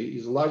 unfortunately,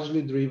 is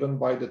largely driven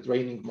by the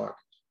training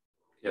market.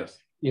 Yes.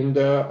 In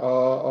the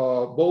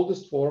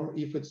boldest form,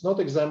 if it's not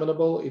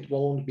examinable, it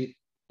won't be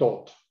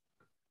taught.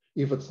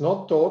 If it's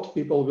not taught,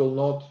 people will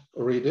not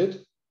read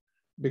it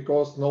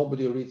because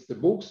nobody reads the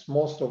books.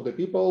 Most of the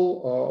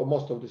people,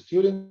 most of the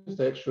students,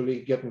 they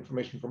actually get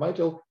information from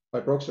ITIL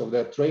by proxy of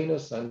their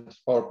trainers and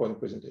PowerPoint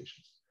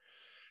presentations.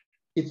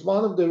 It's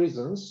one of the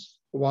reasons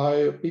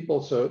why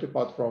PeopleCert,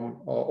 apart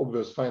from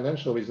obvious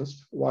financial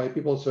reasons, why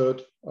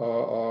PeopleCert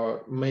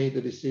made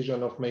the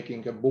decision of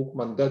making a book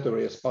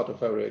mandatory as part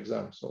of every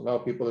exam. So now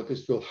people at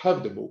least will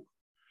have the book.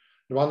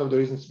 One of the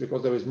reasons is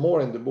because there is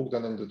more in the book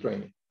than in the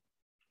training.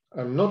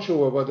 I'm not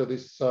sure whether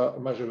this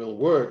measure will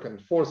work and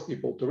force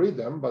people to read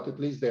them, but at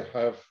least they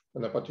have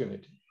an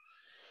opportunity.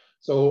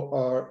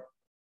 So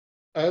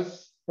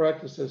as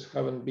practices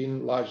haven't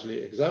been largely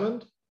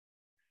examined,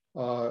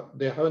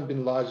 they haven't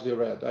been largely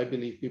read. I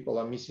believe people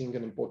are missing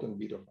an important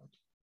bit of it.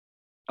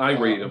 I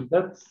read them.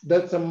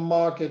 That's a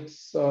market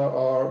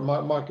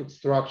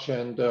structure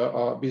and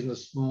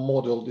business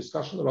model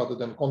discussion rather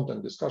than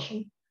content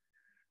discussion.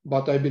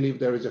 But I believe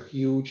there is a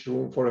huge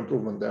room for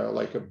improvement there,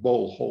 like a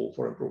hole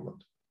for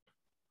improvement.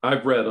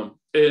 I've read them,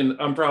 and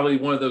I'm probably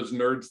one of those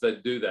nerds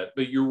that do that.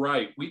 But you're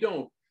right.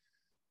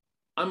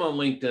 I'm on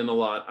LinkedIn a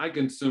lot. I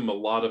consume a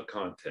lot of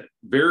content.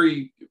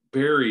 Very,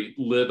 very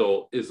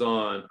little is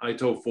on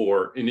ITIL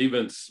 4, and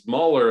even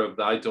smaller of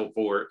the ITIL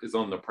 4 is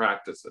on the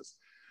practices.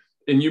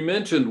 And you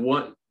mentioned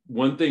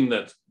one thing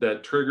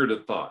that triggered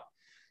a thought.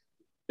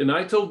 In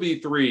ITIL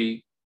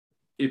V3,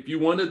 if you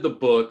wanted the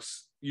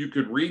books, you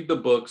could read the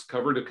books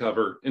cover to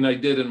cover. And I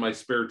did in my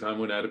spare time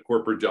when I had a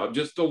corporate job,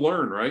 just to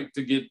learn, right?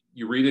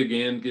 You read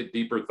again, get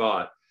deeper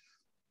thought.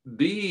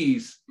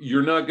 These,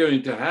 you're not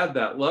going to have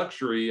that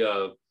luxury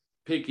of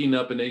picking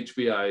up an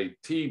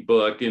HBIT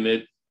book and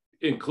it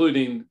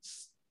including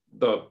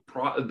the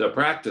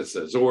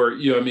practices, or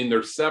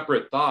they're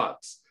separate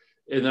thoughts.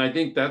 And I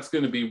think that's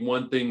going to be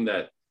one thing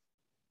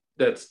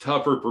that's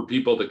tougher for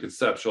people to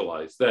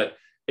conceptualize, that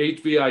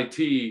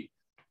HBIT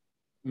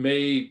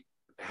may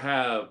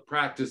have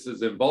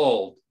practices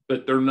involved,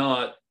 but they're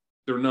not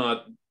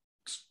connected.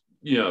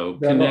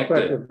 Not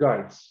practice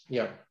guides.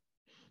 Yeah.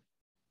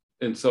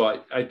 And so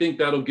I think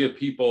that'll give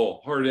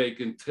people heartache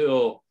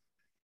until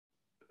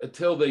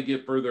they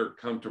get further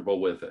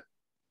comfortable with it.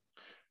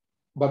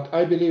 But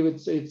I believe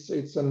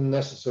it's a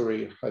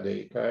necessary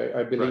headache.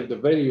 I believe right. The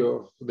value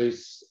of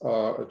this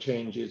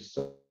change is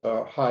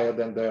higher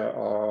than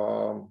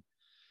the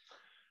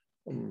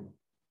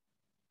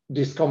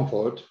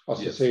discomfort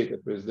associated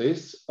yes. with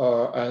this.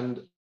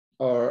 And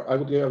I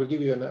will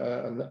give you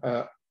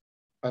an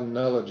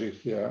analogy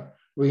here.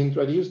 We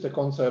introduced a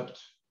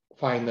concept,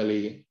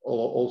 finally,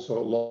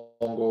 also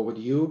long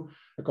overdue,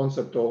 a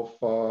concept of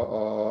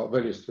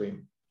value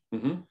stream.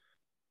 Mm-hmm.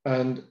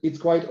 And it's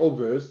quite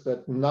obvious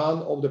that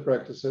none of the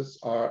practices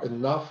are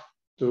enough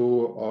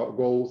to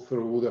go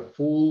through the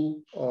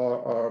full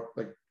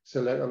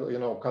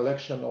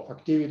collection of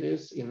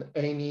activities in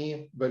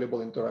any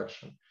valuable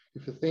interaction.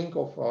 If you think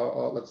of,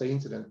 let's say,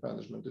 incident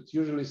management, it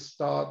usually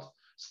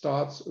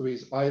starts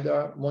with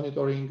either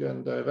monitoring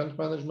and event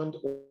management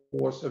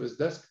or service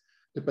desk,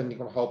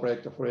 depending on how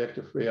proactive or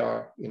reactive we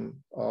are in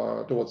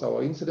towards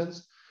our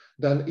incidents.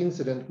 Then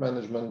incident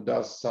management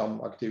does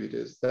some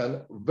activities.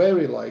 Then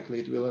very likely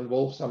it will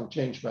involve some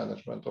change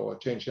management or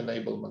change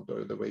enablement,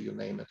 or the way you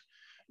name it.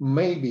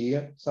 Maybe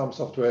some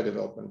software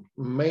development,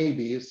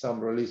 maybe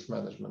some release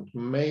management,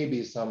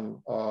 maybe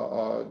some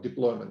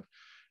deployment.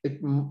 It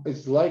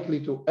is likely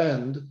to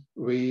end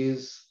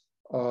with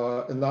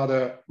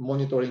another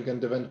monitoring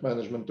and event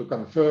management to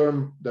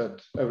confirm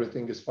that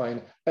everything is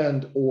fine,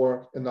 and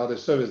or another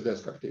service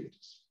desk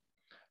activities.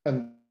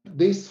 And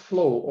this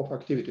flow of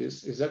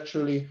activities is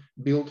actually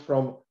built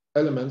from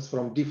elements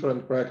from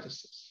different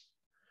practices.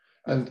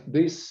 And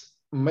these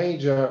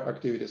major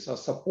activities are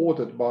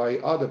supported by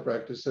other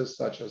practices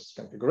such as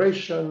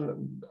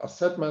configuration,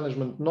 asset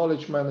management,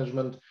 knowledge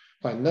management,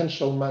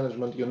 financial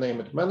management, you name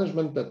it,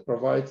 management that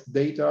provides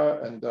data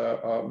and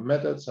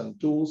methods and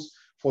tools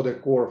for the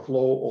core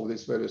flow of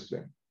this value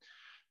stream.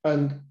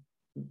 And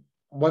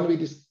when we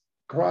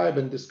describe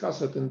and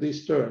discuss it in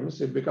these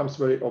terms, it becomes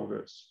very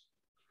obvious.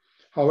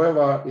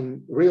 However,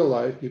 in real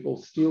life, people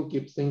still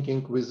keep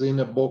thinking within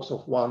a box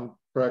of one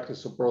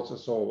practice or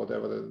process or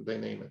whatever they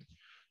name it.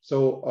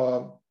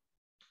 So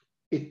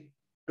it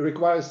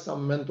requires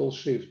some mental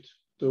shift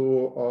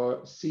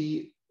to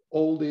see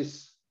all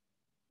these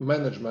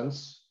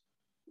managements,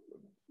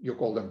 you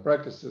call them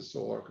practices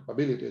or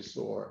capabilities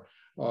or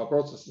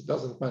processes,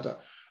 doesn't matter,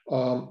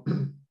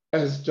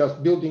 as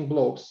just building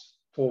blocks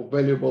for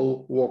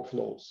valuable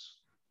workflows,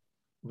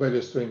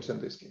 value streams in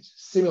this case.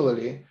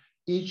 Similarly,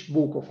 each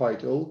book of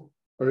ITIL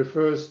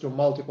refers to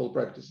multiple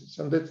practices,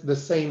 and it's the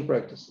same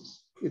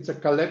practices. It's a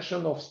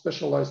collection of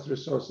specialized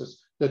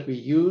resources that we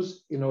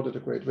use in order to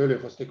create value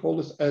for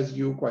stakeholders, as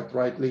you quite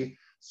rightly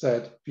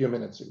said a few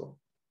minutes ago.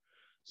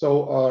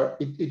 So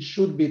it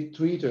should be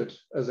treated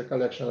as a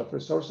collection of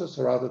resources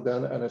rather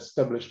than an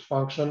established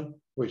function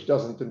which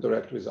doesn't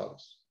interact with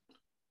others.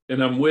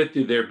 And I'm with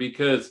you there,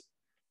 because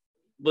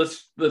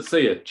let's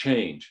say a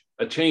change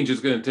is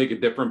going to take a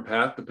different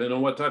path depending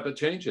on what type of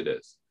change it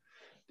is.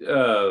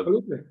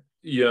 Absolutely.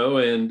 You know,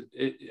 and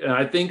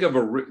I think of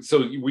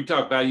so we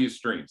talk value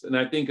streams, and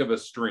I think of a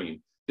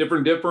stream,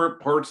 different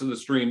parts of the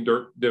stream,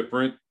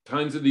 different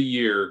times of the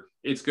year,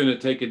 it's going to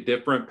take a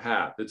different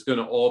path. It's going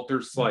to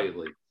alter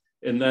slightly.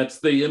 And that's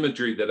the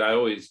imagery that I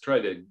always try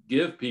to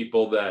give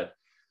people, that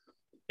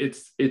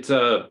it's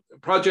a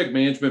project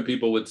management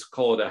people would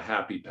call it a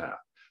happy path.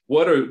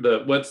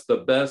 What's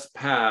the best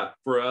path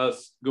for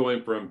us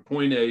going from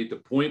point A to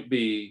point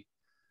B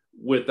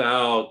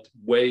without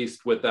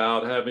waste,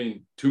 without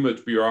having too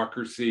much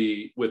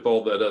bureaucracy with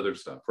all that other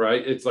stuff,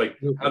 right? It's like,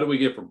 how do we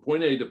get from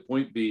point A to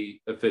point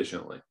B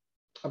efficiently?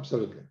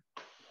 Absolutely.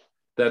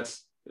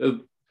 That's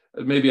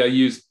maybe I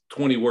used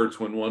 20 words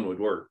when one would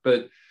work,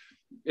 but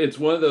it's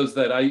one of those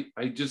that I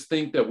just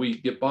think that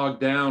we get bogged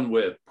down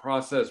with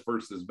process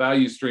versus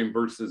value stream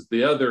versus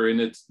the other.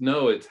 And it's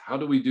how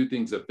do we do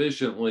things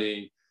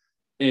efficiently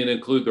and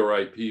include the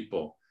right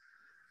people?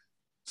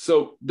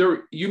 So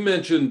you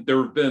mentioned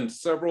there have been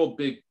several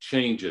big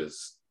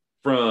changes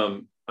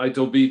from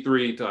ITIL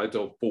v3 to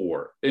ITIL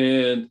 4.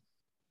 And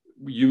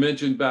you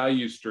mentioned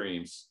value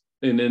streams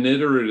in an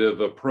iterative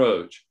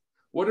approach.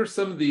 What are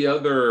some of the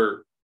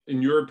other,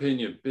 in your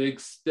opinion, big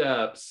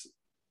steps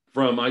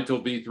from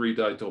ITIL v3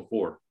 to ITIL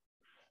 4?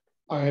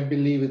 I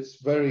believe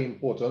it's very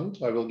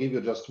important. I will give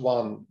you just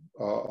one,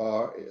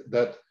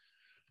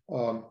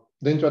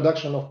 the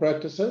introduction of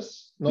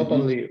practices, not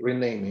only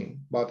renaming,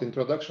 but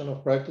introduction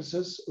of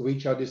practices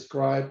which are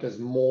described as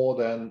more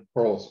than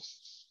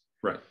processes.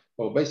 Right.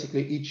 So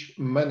basically each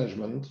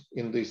management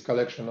in this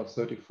collection of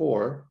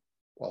 34,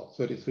 well,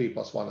 33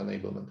 plus one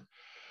enablement,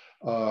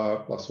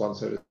 plus one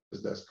service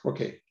desk.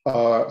 Okay,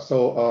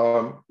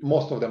 so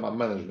most of them are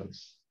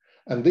managements.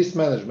 And these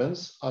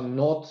managements are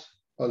not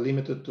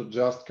limited to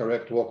just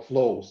correct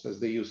workflows as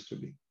they used to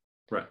be.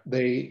 Right.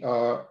 They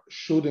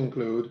should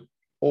include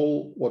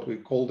all what we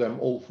call them,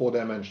 all 4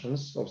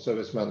 dimensions of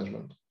service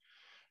management.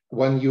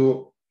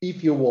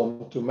 If you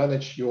want to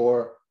manage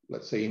your,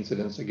 let's say,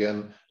 incidents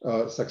again,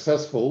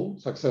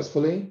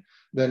 successfully,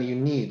 then you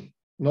need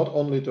not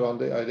only to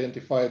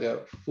identify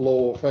the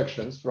flow of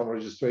actions from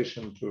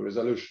registration to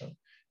resolution,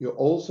 you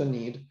also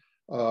need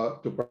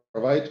to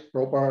provide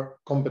proper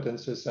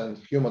competencies and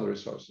human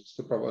resources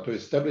to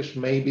establish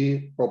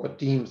maybe proper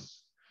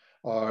teams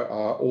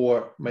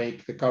or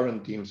make the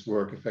current teams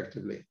work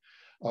effectively.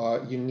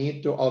 You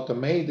need to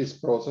automate this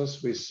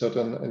process with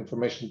certain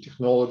information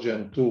technology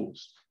and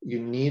tools. You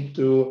need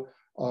to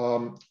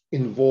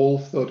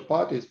involve third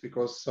parties,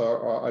 because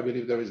I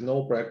believe there is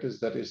no practice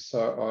that is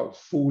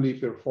fully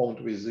performed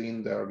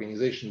within the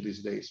organization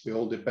these days. We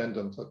all depend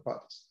on third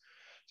parties.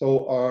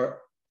 So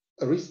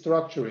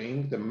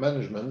restructuring the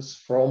managements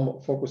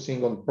from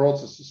focusing on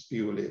processes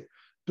purely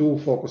to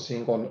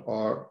focusing on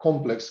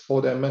complex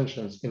 4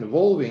 dimensions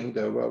involving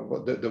the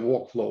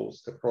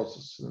workflows, the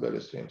process and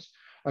value streams,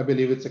 I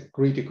believe it's a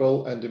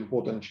critical and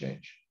important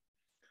change.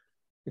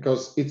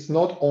 Because it's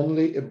not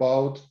only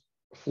about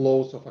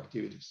flows of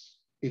activities.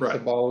 It's right.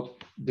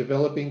 about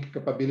developing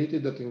capability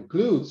that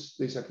includes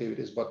these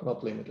activities, but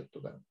not limited to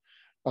them.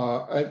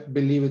 I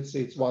believe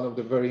it's one of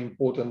the very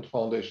important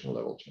foundation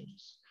level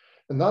changes.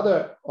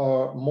 Another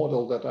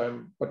model that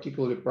I'm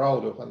particularly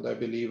proud of, and I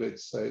believe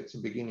it's a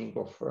beginning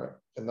of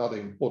another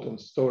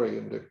important story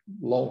in the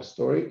long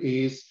story,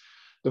 is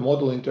the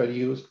model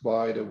introduced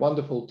by the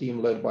wonderful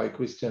team led by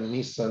Christian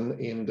Nissen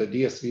in the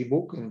DSV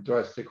book, in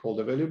Drive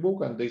Stakeholder Value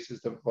book. And this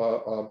is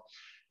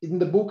in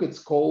the book, it's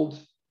called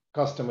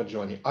Customer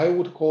Journey. I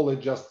would call it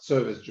just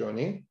Service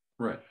Journey.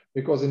 Right.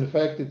 Because in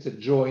fact, it's a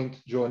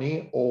joint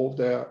journey of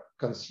the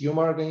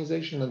consumer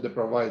organization and the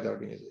provider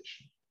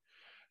organization.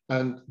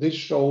 And this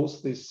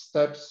shows these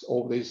steps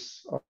of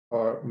this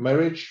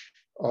marriage,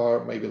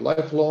 maybe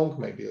lifelong,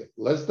 maybe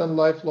less than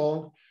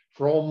lifelong,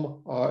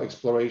 from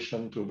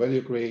exploration to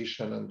value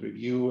creation and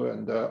review.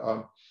 And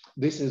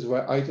this is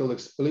where ITIL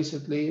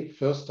explicitly,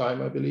 first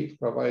time, I believe,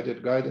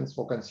 provided guidance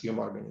for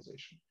consumer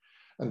organization.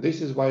 And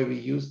this is why we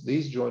use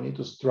this journey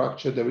to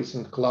structure the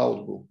recent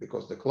cloud book,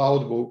 because the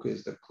cloud book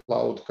is the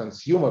cloud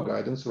consumer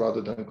guidance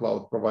rather than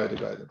cloud provider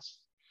guidance.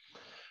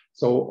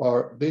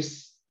 So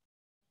this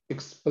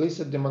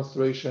explicit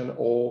demonstration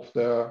of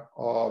the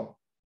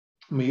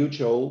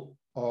mutual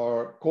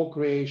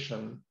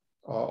co-creation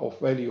of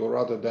value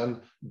rather than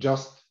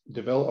just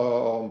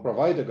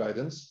provider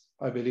guidance,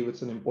 I believe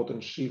it's an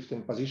important shift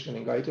in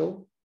positioning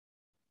ITIL.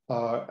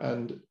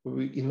 And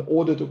in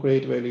order to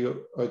create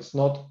value, it's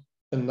not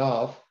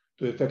enough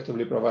to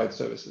effectively provide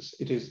services.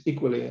 It is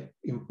equally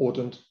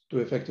important to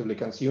effectively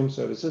consume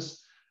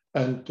services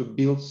and to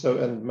build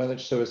and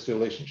manage service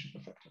relationship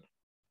effectively.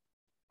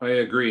 I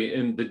agree.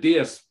 And the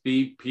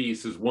DSV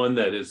piece is one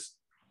that is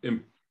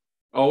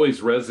always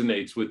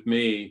resonates with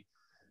me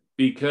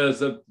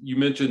because you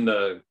mentioned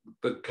the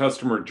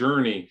customer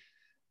journey,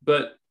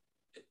 but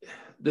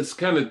this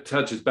kind of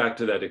touches back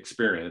to that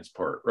experience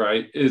part,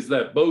 right? Is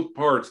that both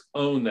parts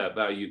own that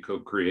value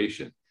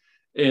co-creation.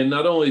 And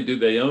not only do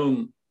they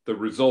own the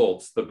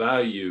results, the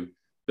value,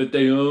 but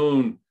they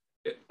own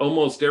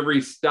almost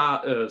every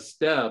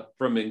step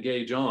from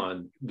Engage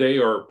On. They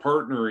are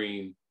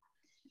partnering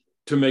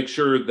to make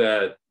sure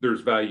that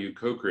there's value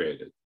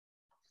co-created.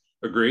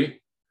 Agree?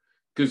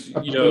 Because,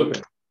 you know,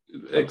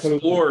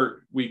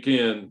 explore, we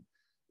can,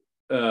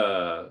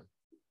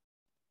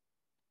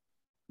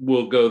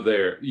 we'll go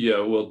there.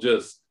 Yeah, we'll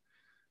just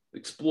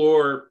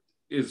explore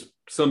is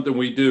something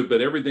we do, but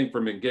everything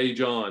from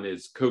Engage On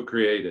is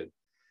co-created.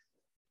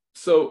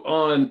 So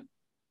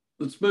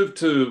let's move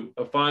to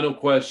a final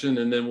question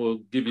and then we'll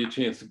give you a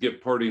chance to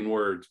give parting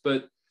words.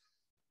 But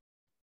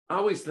I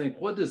always think,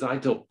 what does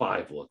ITIL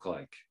 5 look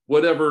like?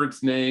 Whatever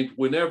it's named,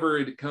 whenever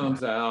it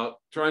comes out,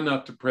 try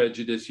not to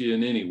prejudice you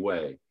in any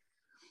way.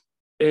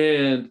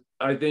 And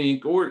I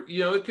think, or, you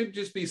know, it could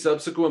just be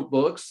subsequent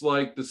books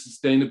like the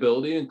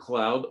Sustainability and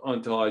Cloud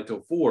until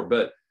ITIL 4.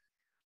 But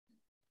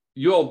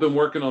you all have been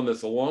working on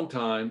this a long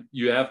time.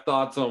 You have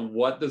thoughts on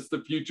what does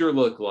the future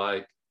look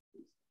like?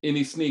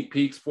 Any sneak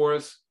peeks for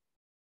us?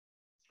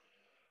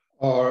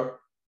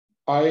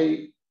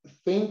 I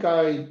think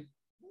I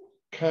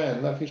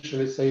can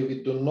officially say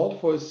we do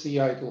not foresee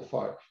ITIL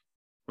 5.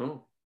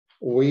 Oh.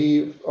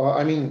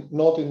 I mean,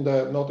 not in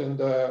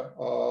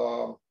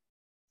the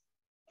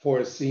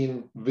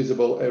foreseen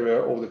visible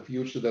area of the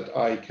future that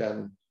I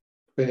can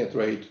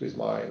penetrate with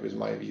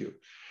my view.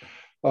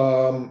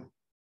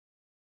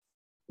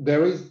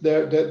 There is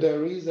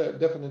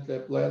definitely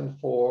a plan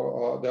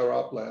for there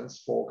are plans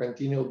for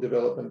continual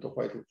development of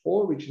ITIL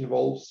 4, which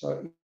involves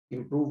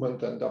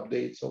improvement and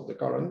updates of the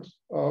current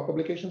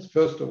publications.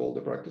 First of all, the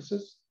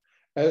practices.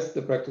 As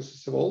the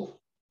practices evolve,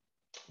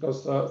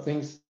 because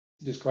things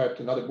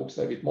described in other books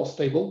are a bit more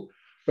stable,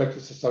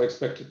 practices are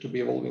expected to be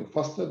evolving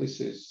faster.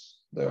 This is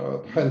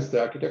hence the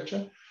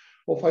architecture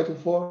of ITIL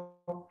 4.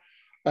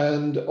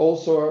 And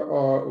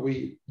also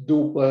we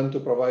do plan to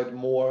provide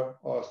more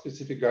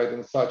specific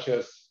guidance, such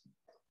as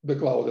the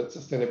cloud and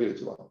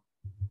sustainability one.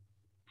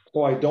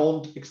 So I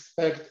don't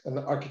expect an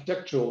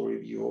architectural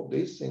review of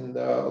this in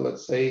the,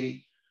 let's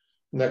say,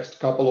 next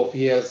couple of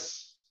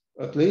years,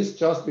 at least,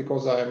 just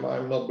because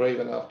I'm not brave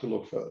enough to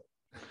look further.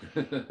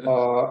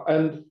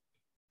 And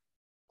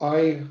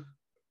I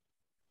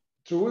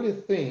truly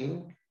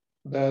think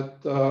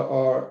that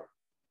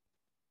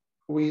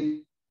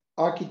we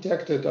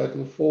architected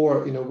ITIL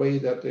 4 in a way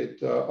that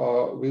it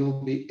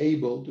will be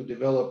able to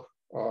develop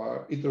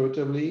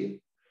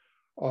iteratively,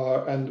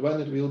 and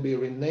when it will be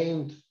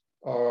renamed,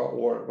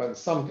 or when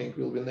something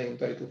will be named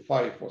ITIL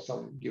 5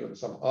 or given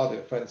some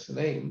other fancy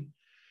name,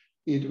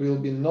 it will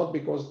be not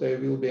because there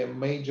will be a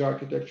major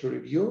architecture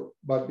review,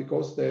 but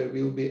because there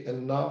will be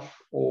enough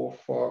of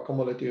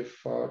cumulative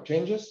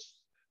changes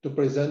to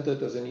present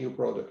it as a new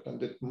product.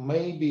 And it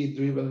may be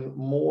driven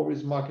more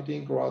with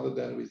marketing rather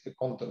than with the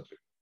content.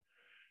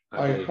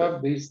 I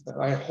have this,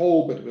 I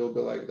hope it will be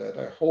like that.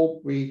 I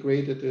hope we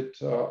created it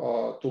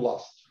to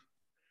last,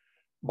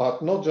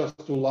 but not just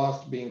to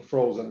last being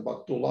frozen,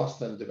 but to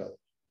last and develop.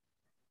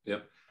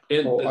 Yep.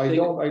 And so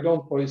I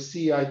don't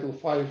foresee ITIL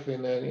 5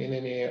 in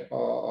any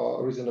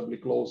reasonably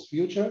close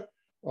future,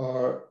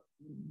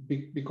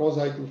 because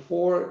ITIL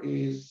 4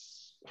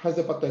 has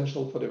the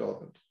potential for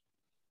development.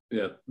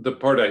 Yeah, the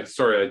part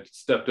sorry I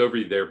stepped over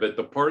you there, but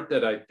the part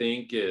that I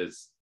think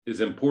is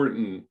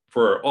important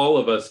for all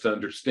of us to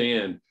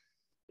understand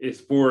is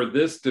for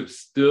this to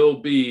still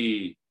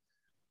be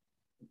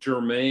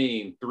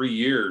germane. 3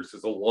 years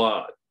is a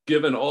lot,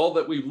 given all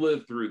that we've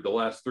lived through the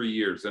last 3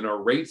 years, and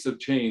our rates of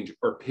change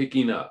are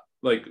picking up.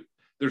 Like,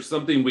 there's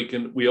something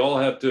we all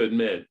have to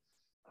admit,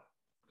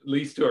 at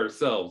least to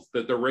ourselves,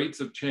 that the rates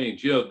of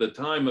change, the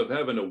time of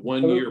having a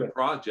 1-year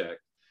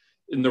project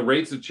and the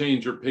rates of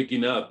change are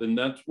picking up. And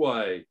that's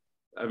why,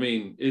 I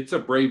mean, it's a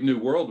brave new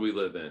world we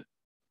live in.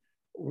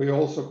 We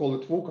also call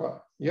it VUCA.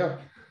 Yeah.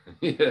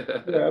 Yeah,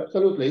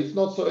 absolutely. It's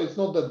not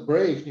that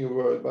brave new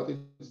world, but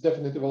it's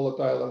definitely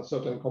volatile,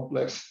 uncertain,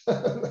 complex,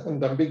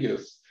 and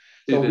ambiguous.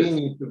 So we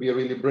need to be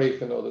really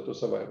brave in order to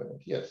survive in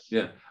it. Yes.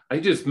 Yeah. I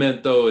just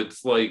meant, though,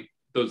 it's like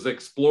those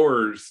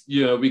explorers,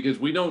 because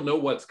we don't know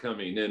what's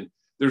coming, and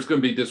there's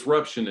going to be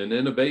disruption and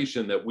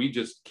innovation that we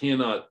just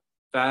cannot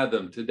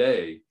fathom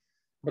today.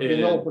 But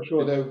we know for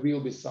sure there will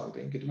be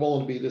something. It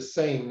won't be the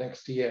same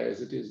next year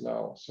as it is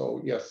now.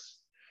 So yes.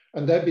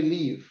 And I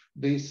believe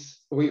this,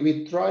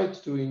 we tried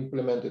to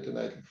implement it in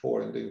ITIL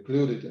 4 and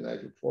include it in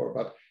ITIL 4,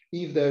 but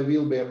if there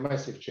will be a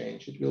massive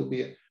change, it will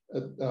be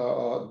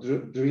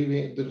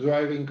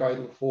driving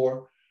ITIL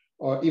 4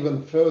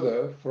 even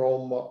further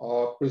from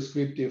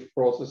prescriptive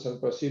process and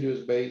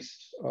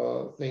procedures-based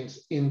things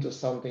into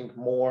something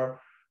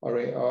more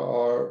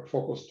are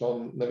focused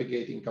on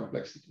navigating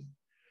complexity.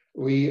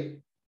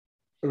 We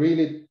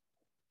really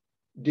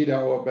did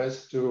our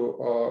best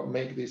to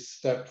make this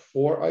step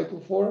for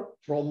ITIL 4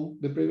 from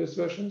the previous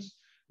versions,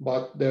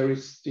 but there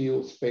is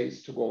still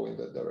space to go in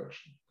that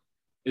direction.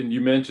 And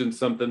you mentioned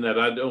something that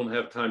I don't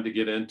have time to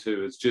get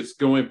into. It's just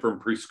going from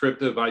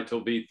prescriptive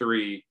ITIL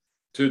v3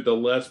 to the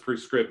less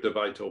prescriptive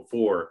ITIL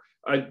 4.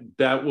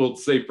 That will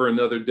say for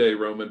another day,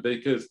 Roman,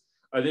 because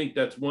I think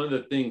that's one of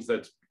the things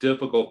that's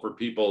difficult for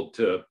people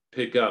to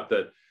pick up,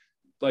 that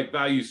like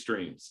value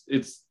streams.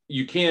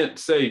 You can't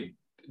say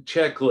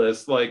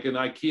checklist like an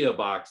IKEA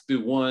box,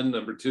 do 1,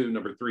 number 2,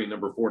 number 3,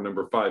 number 4,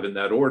 number 5 in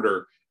that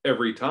order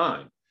every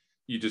time.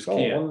 You just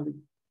can't.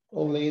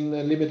 Only in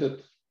a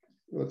limited,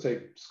 let's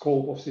say,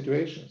 scope of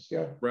situations.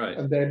 Yeah. Right.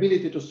 And the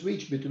ability to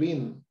switch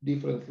between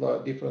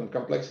different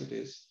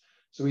complexities,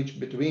 switch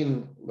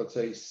between, let's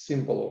say,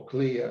 simple or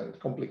clear and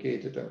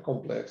complicated and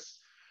complex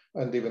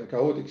and even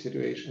chaotic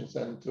situations,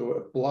 and to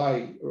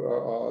apply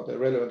the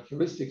relevant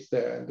heuristics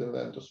there and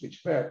then to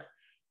switch back,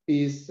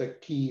 is a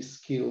key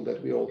skill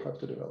that we all have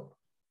to develop.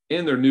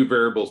 And there are new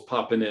variables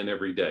popping in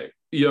every day.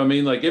 You know what I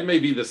mean? Like, it may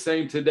be the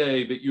same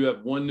today, but you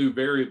have one new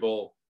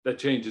variable that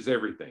changes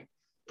everything.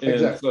 And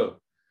exactly.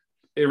 So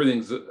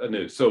everything's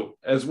anew. So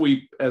as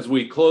we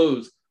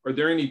close, are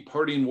there any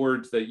parting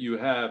words that you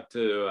have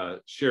to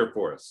share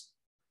for us?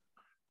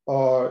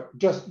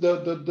 Just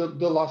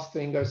the last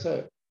thing I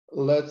said.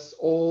 Let's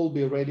all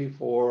be ready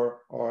for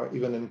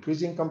even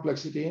increasing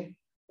complexity.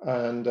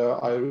 And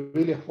I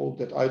really hope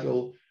that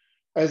ITIL,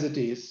 as it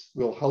is,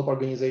 will help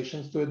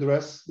organizations to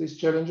address these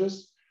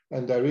challenges.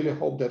 And I really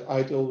hope that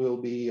ITIL will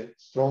be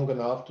strong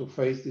enough to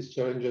face these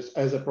challenges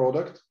as a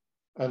product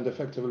and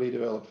effectively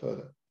develop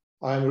further.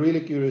 I'm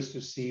really curious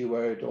to see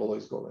where it all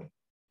is going.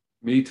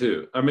 Me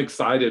too. I'm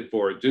excited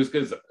for it, just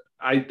because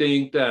I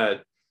think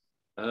that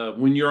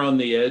when you're on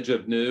the edge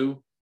of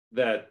new,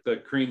 that the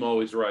cream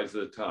always rises to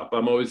the top.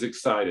 I'm always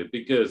excited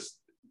because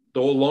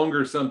the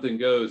longer something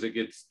goes, it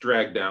gets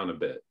dragged down a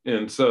bit.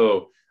 And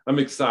so I'm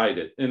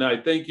excited. And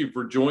I thank you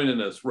for joining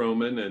us,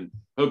 Roman, and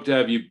hope to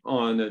have you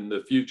on in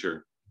the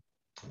future.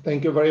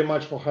 Thank you very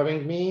much for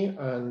having me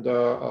and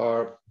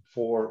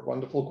for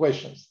wonderful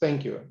questions.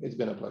 Thank you. It's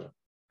been a pleasure.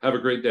 Have a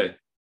great day.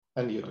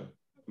 And you too.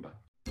 Bye.